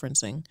guy's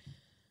referencing,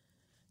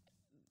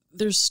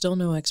 there's still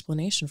no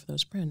explanation for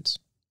those prints.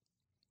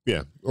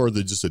 Yeah, or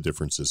just the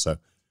differences. So,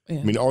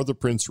 yeah. I mean, are the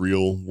prints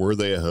real? Were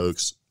they a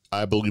hoax?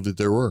 I believe that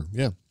there were,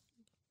 yeah.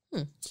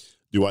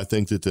 Do I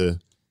think that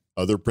the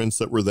other prints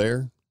that were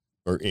there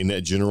or in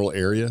that general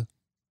area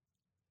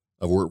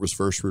of where it was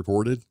first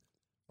reported,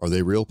 are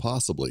they real?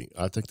 Possibly.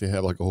 I think they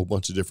have like a whole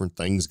bunch of different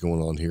things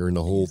going on here, and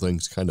the whole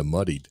thing's kind of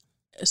muddied.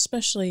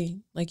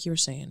 Especially, like you were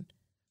saying,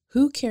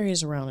 who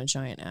carries around a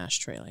giant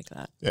ashtray like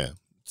that? Yeah.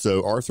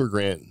 So Arthur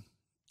Grant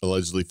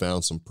allegedly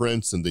found some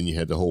prints, and then you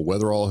had the whole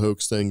Weatherall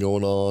hoax thing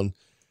going on.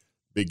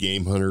 Big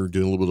game hunter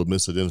doing a little bit of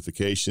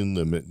misidentification.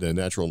 The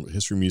Natural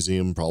History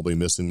Museum probably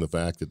missing the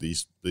fact that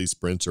these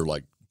prints are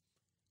like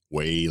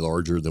way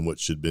larger than what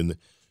should have been.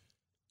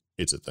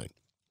 It's a thing.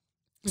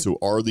 So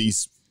are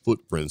these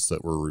footprints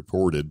that were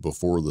reported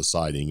before the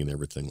sighting and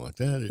everything like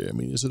that, I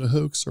mean, is it a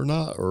hoax or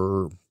not?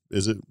 Or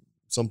is it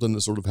something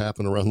that sort of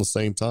happened around the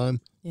same time?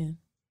 Yeah.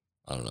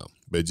 I don't know.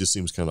 But it just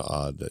seems kind of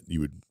odd that you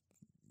would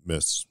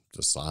miss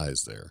the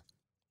size there.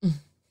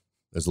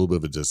 There's a little bit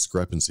of a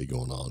discrepancy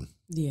going on.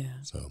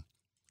 Yeah. So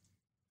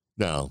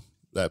now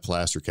that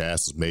plaster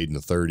cast was made in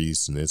the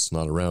 30s and it's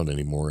not around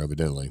anymore,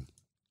 evidently.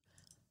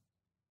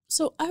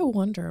 So I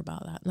wonder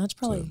about that. And that's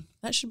probably,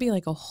 that should be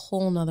like a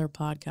whole nother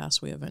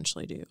podcast we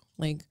eventually do.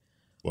 Like,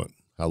 what?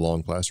 How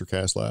long plaster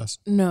cast lasts?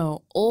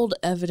 No, old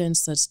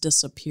evidence that's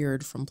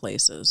disappeared from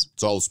places.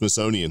 It's all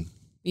Smithsonian.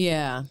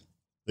 Yeah.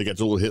 They got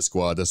the little hit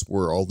squad. That's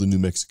where all the New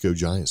Mexico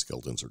giant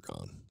skeletons are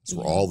gone. That's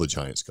where all the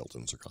giant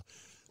skeletons are gone.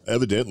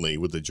 Evidently,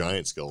 with the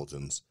giant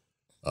skeletons,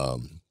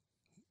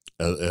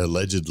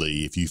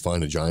 allegedly, if you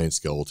find a giant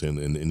skeleton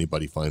and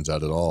anybody finds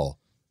out at all,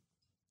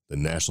 the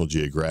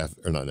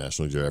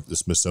the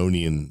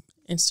Smithsonian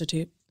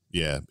Institute.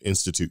 Yeah,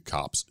 Institute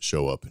cops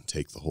show up and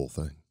take the whole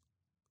thing.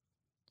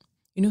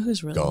 You know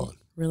who's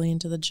really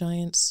into the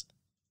giants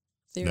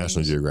theories?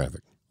 National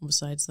Geographic.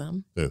 Besides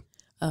them? Who?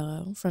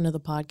 Friend of the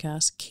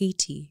podcast,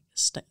 Katie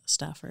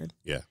Stafford.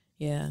 Yeah.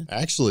 Yeah.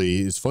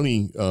 Actually, it's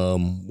funny,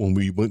 when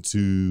we went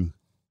to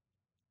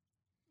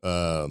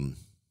Phantom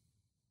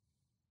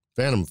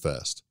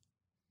Fest.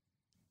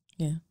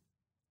 Yeah.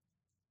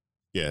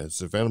 Yeah,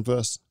 it's a Phantom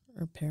Fest.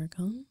 Or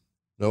Paracon?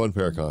 No, in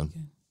Paracon. Okay.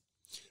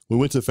 We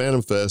went to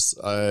Phantom Fest.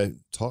 I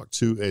talked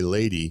to a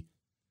lady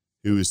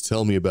who was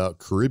telling me about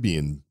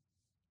Caribbean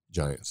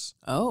giants.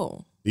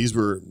 Oh. These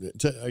were,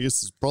 I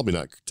guess it's probably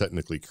not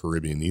technically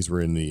Caribbean. These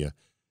were in the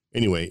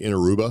Anyway, in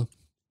Aruba,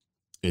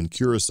 in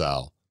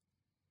Curacao,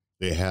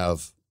 they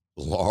have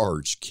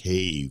large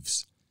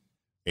caves,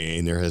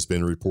 and there has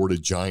been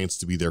reported giants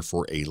to be there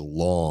for a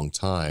long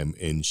time.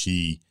 And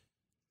she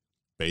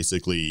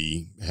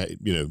basically,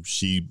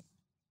 she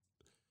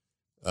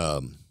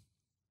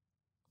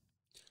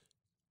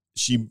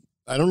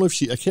I don't know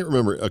if I can't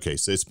remember. Okay,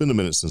 so it's been a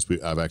minute since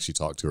I've actually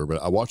talked to her,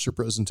 but I watched her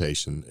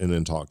presentation and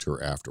then talked to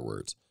her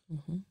afterwards.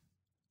 Mm-hmm.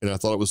 And I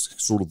thought it was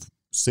sort of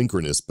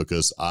synchronous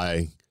because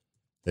I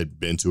had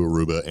been to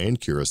Aruba and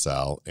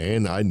Curacao,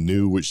 and I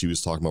knew what she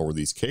was talking about where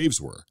these caves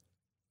were.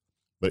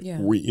 But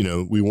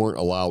we weren't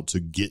allowed to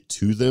get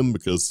to them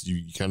because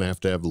you kind of have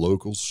to have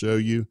locals show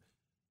you.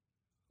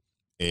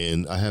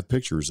 And I have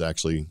pictures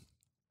actually.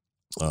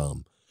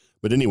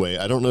 But anyway,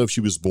 I don't know if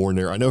she was born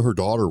there. I know her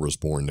daughter was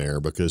born there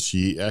because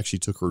she actually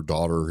took her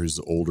daughter, who's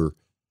older,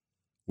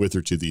 with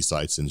her to these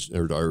sites, and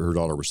her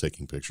daughter was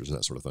taking pictures and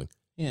that sort of thing.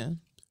 Yeah.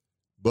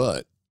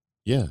 But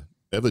yeah,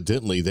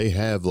 evidently they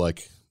have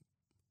like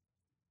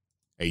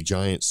a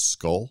giant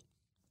skull.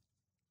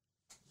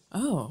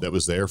 Oh. That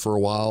was there for a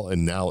while,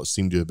 and now it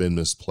seemed to have been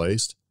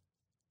misplaced.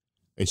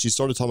 And she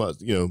started talking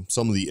about,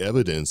 some of the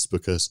evidence,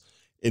 because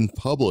in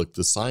public,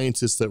 the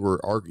scientists that were,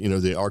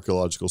 the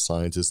archaeological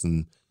scientists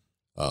and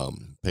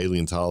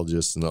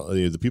paleontologists and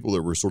the people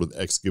that were sort of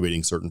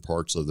excavating certain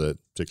parts of that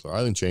particular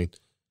island chain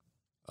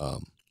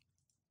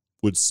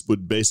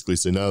would basically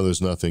say, no,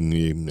 there's nothing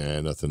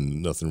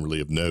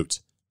really of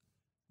note.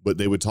 But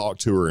they would talk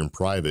to her in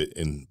private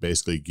and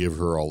basically give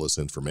her all this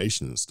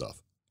information and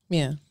stuff.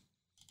 Yeah.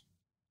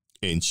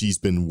 And she's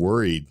been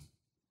worried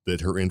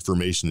that her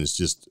information is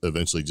just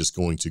eventually just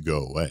going to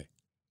go away.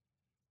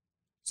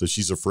 So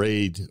she's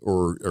afraid,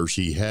 or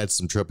she had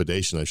some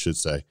trepidation, I should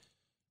say,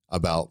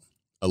 about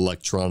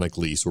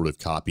electronically sort of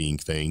copying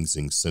things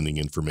and sending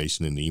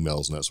information in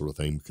emails and that sort of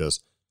thing, because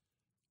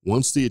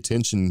once the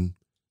attention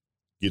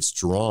gets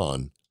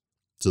drawn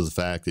to the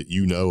fact that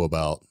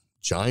about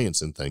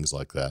giants and things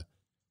like that,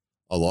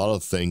 a lot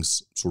of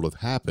things sort of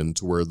happen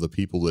to where the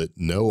people that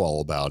know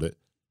all about it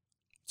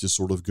just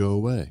sort of go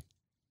away.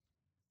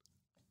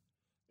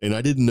 And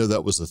I didn't know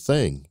that was a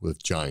thing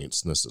with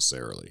giants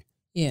necessarily.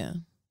 Yeah.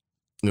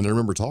 And I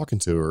remember talking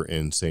to her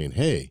and saying,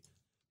 hey,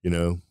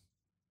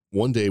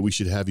 one day we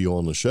should have you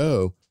on the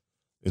show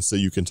and so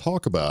you can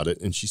talk about it.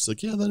 And she's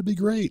like, yeah, that'd be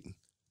great.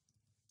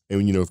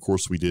 And, of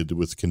course we did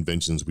with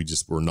conventions. We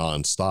just were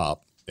nonstop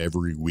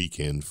every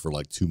weekend for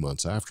like 2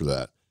 months after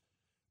that.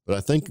 But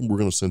I think we're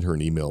going to send her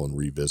an email and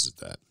revisit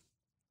that,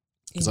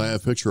 because I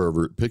have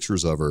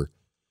pictures of her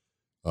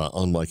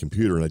on my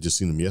computer, and I just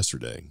seen them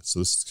yesterday. So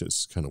this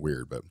is kind of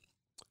weird, but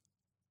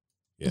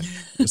yeah,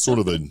 it's sort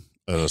of an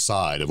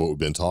aside of what we've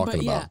been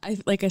talking about.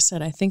 Like I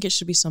said, I think it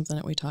should be something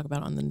that we talk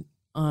about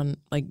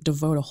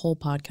devote a whole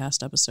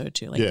podcast episode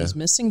to, these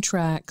missing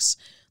tracks,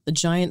 the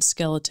giant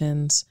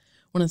skeletons.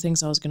 One of the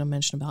things I was going to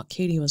mention about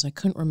Katie was I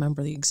couldn't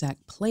remember the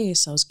exact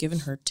place. I was giving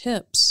her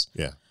tips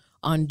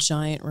on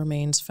giant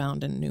remains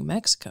found in New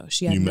Mexico.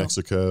 She had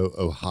Mexico,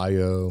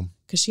 Ohio.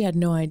 Because she had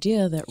no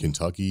idea that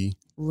Kentucky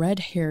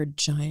red-haired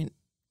giant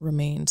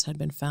remains had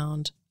been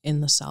found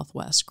in the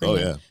Southwest.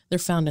 Granted, they're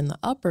found in the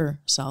upper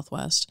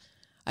Southwest.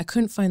 I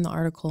couldn't find the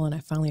article, and I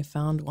finally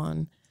found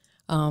one.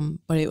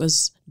 But it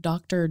was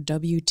Dr.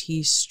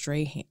 W.T.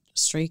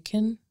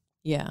 Strachan.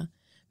 Yeah,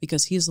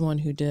 because he's the one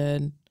who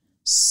did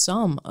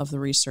some of the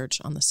research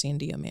on the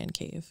Sandia Man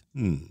Cave.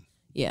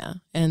 Yeah,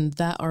 and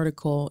that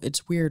article,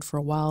 it's weird, for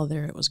a while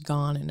there it was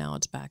gone, and now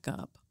it's back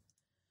up.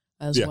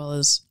 As well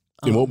as...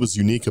 and what was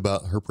unique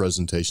about her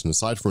presentation,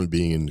 aside from it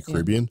being in the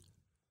Caribbean,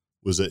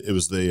 was that it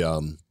was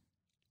the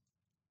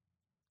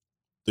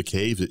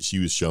cave that she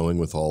was showing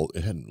with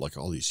it had like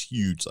all these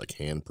huge like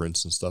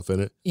handprints and stuff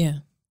in it. Yeah.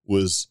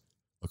 Was,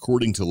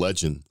 according to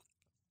legend,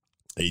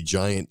 a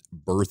giant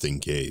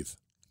birthing cave.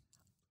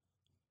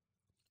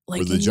 Like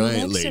where the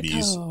giant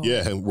ladies,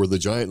 where the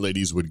giant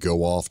ladies would go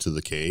off to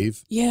the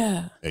cave.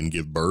 Yeah. And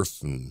give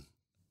birth and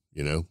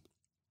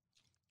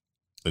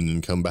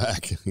then come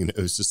back.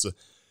 It's just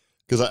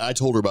because I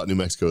told her about New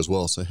Mexico as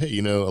well. So, hey,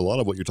 a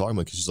lot of what you're talking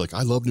about, because she's like,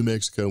 I love New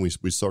Mexico. And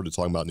we started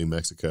talking about New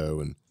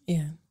Mexico and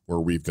where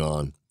we've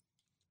gone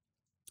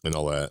and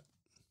all that.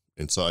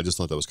 And so I just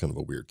thought that was kind of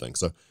a weird thing.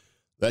 So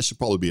that should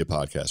probably be a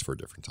podcast for a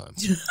different time.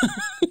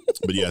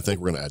 But yeah, I think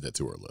we're going to add that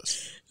to our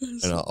list.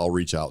 And I'll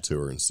reach out to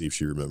her and see if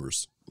she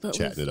remembers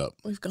chatting it up.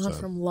 We've gone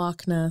from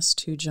Loch Ness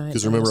to giant.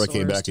 Because remember, I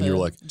came back and you were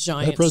like,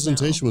 that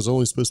presentation was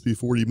only supposed to be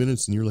 40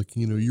 minutes. And you're like,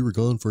 you were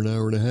gone for an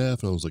hour and a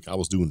half. And I was like, I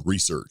was doing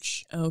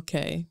research.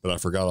 Okay. But I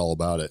forgot all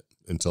about it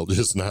until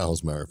just now,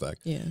 as a matter of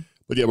fact. Yeah.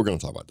 But yeah, we're going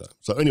to talk about that.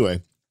 So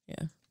anyway.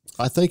 Yeah.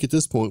 I think at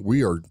this point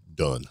we are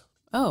done.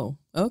 Oh,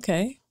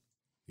 okay.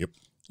 Yep.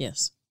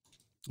 Yes.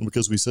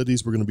 Because we said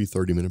these were going to be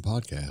 30-minute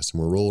podcasts,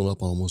 and we're rolling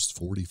up almost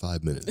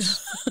 45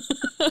 minutes.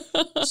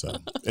 So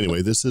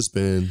anyway, this has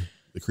been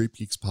the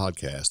CreepGeeks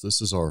Podcast.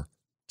 This is our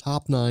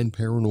top 9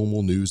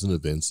 paranormal news and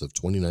events of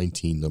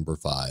 2019, number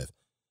 5,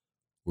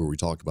 where we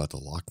talk about the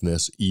Loch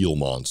Ness Eel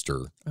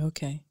monster.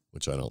 Okay.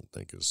 Which I don't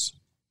think is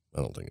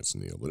I don't think it's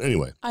an eel, but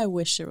anyway. I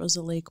wish it was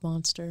a lake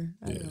monster.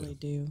 I really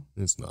do.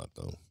 It's not,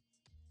 though.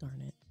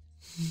 Darn it.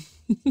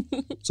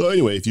 So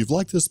anyway, if you've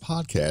liked this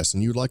podcast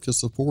and you'd like to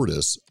support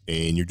us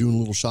and you're doing a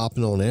little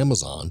shopping on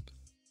Amazon,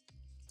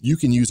 you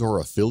can use our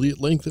affiliate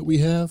link that we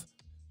have.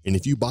 And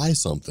if you buy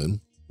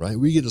something, right,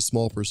 we get a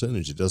small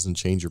percentage. It doesn't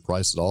change your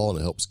price at all, and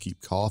it helps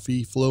keep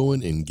coffee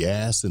flowing and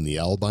gas in the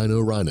albino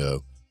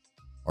rhino,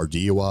 our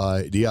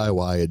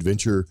DIY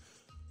adventure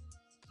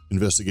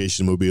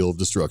investigation mobile of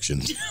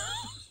destruction.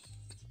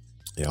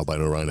 The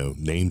albino rhino,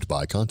 named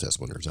by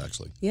contest winners,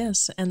 actually.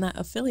 Yes, and that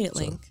affiliate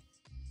link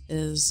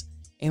is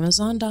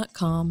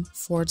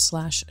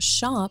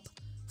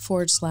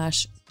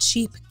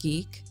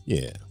amazon.com/shop/cheapgeek.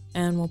 Yeah.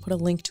 And we'll put a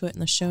link to it in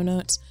the show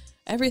notes.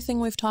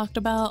 Everything we've talked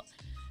about,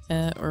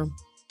 or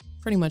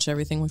pretty much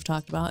everything we've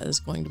talked about,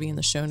 is going to be in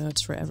the show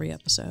notes for every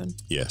episode.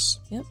 Yes.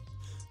 Yep.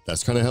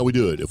 That's kind of how we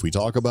do it. If we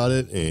talk about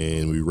it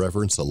and we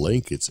reference a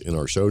link, it's in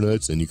our show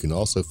notes. And you can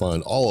also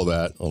find all of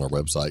that on our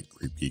website,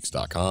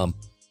 CreepGeeks.com,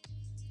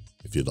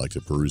 if you'd like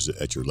to peruse it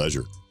at your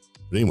leisure.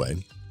 But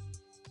anyway,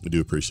 we do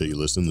appreciate you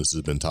listening. This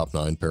has been Top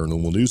 9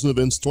 Paranormal News and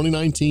Events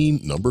 2019,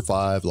 number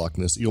 5,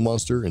 Lochness Eel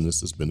Monster. And this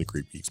has been the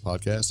CreepGeeks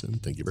Podcast.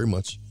 And thank you very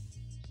much.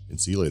 And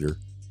see you later.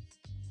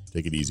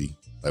 Take it easy.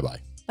 Bye-bye.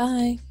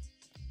 Bye.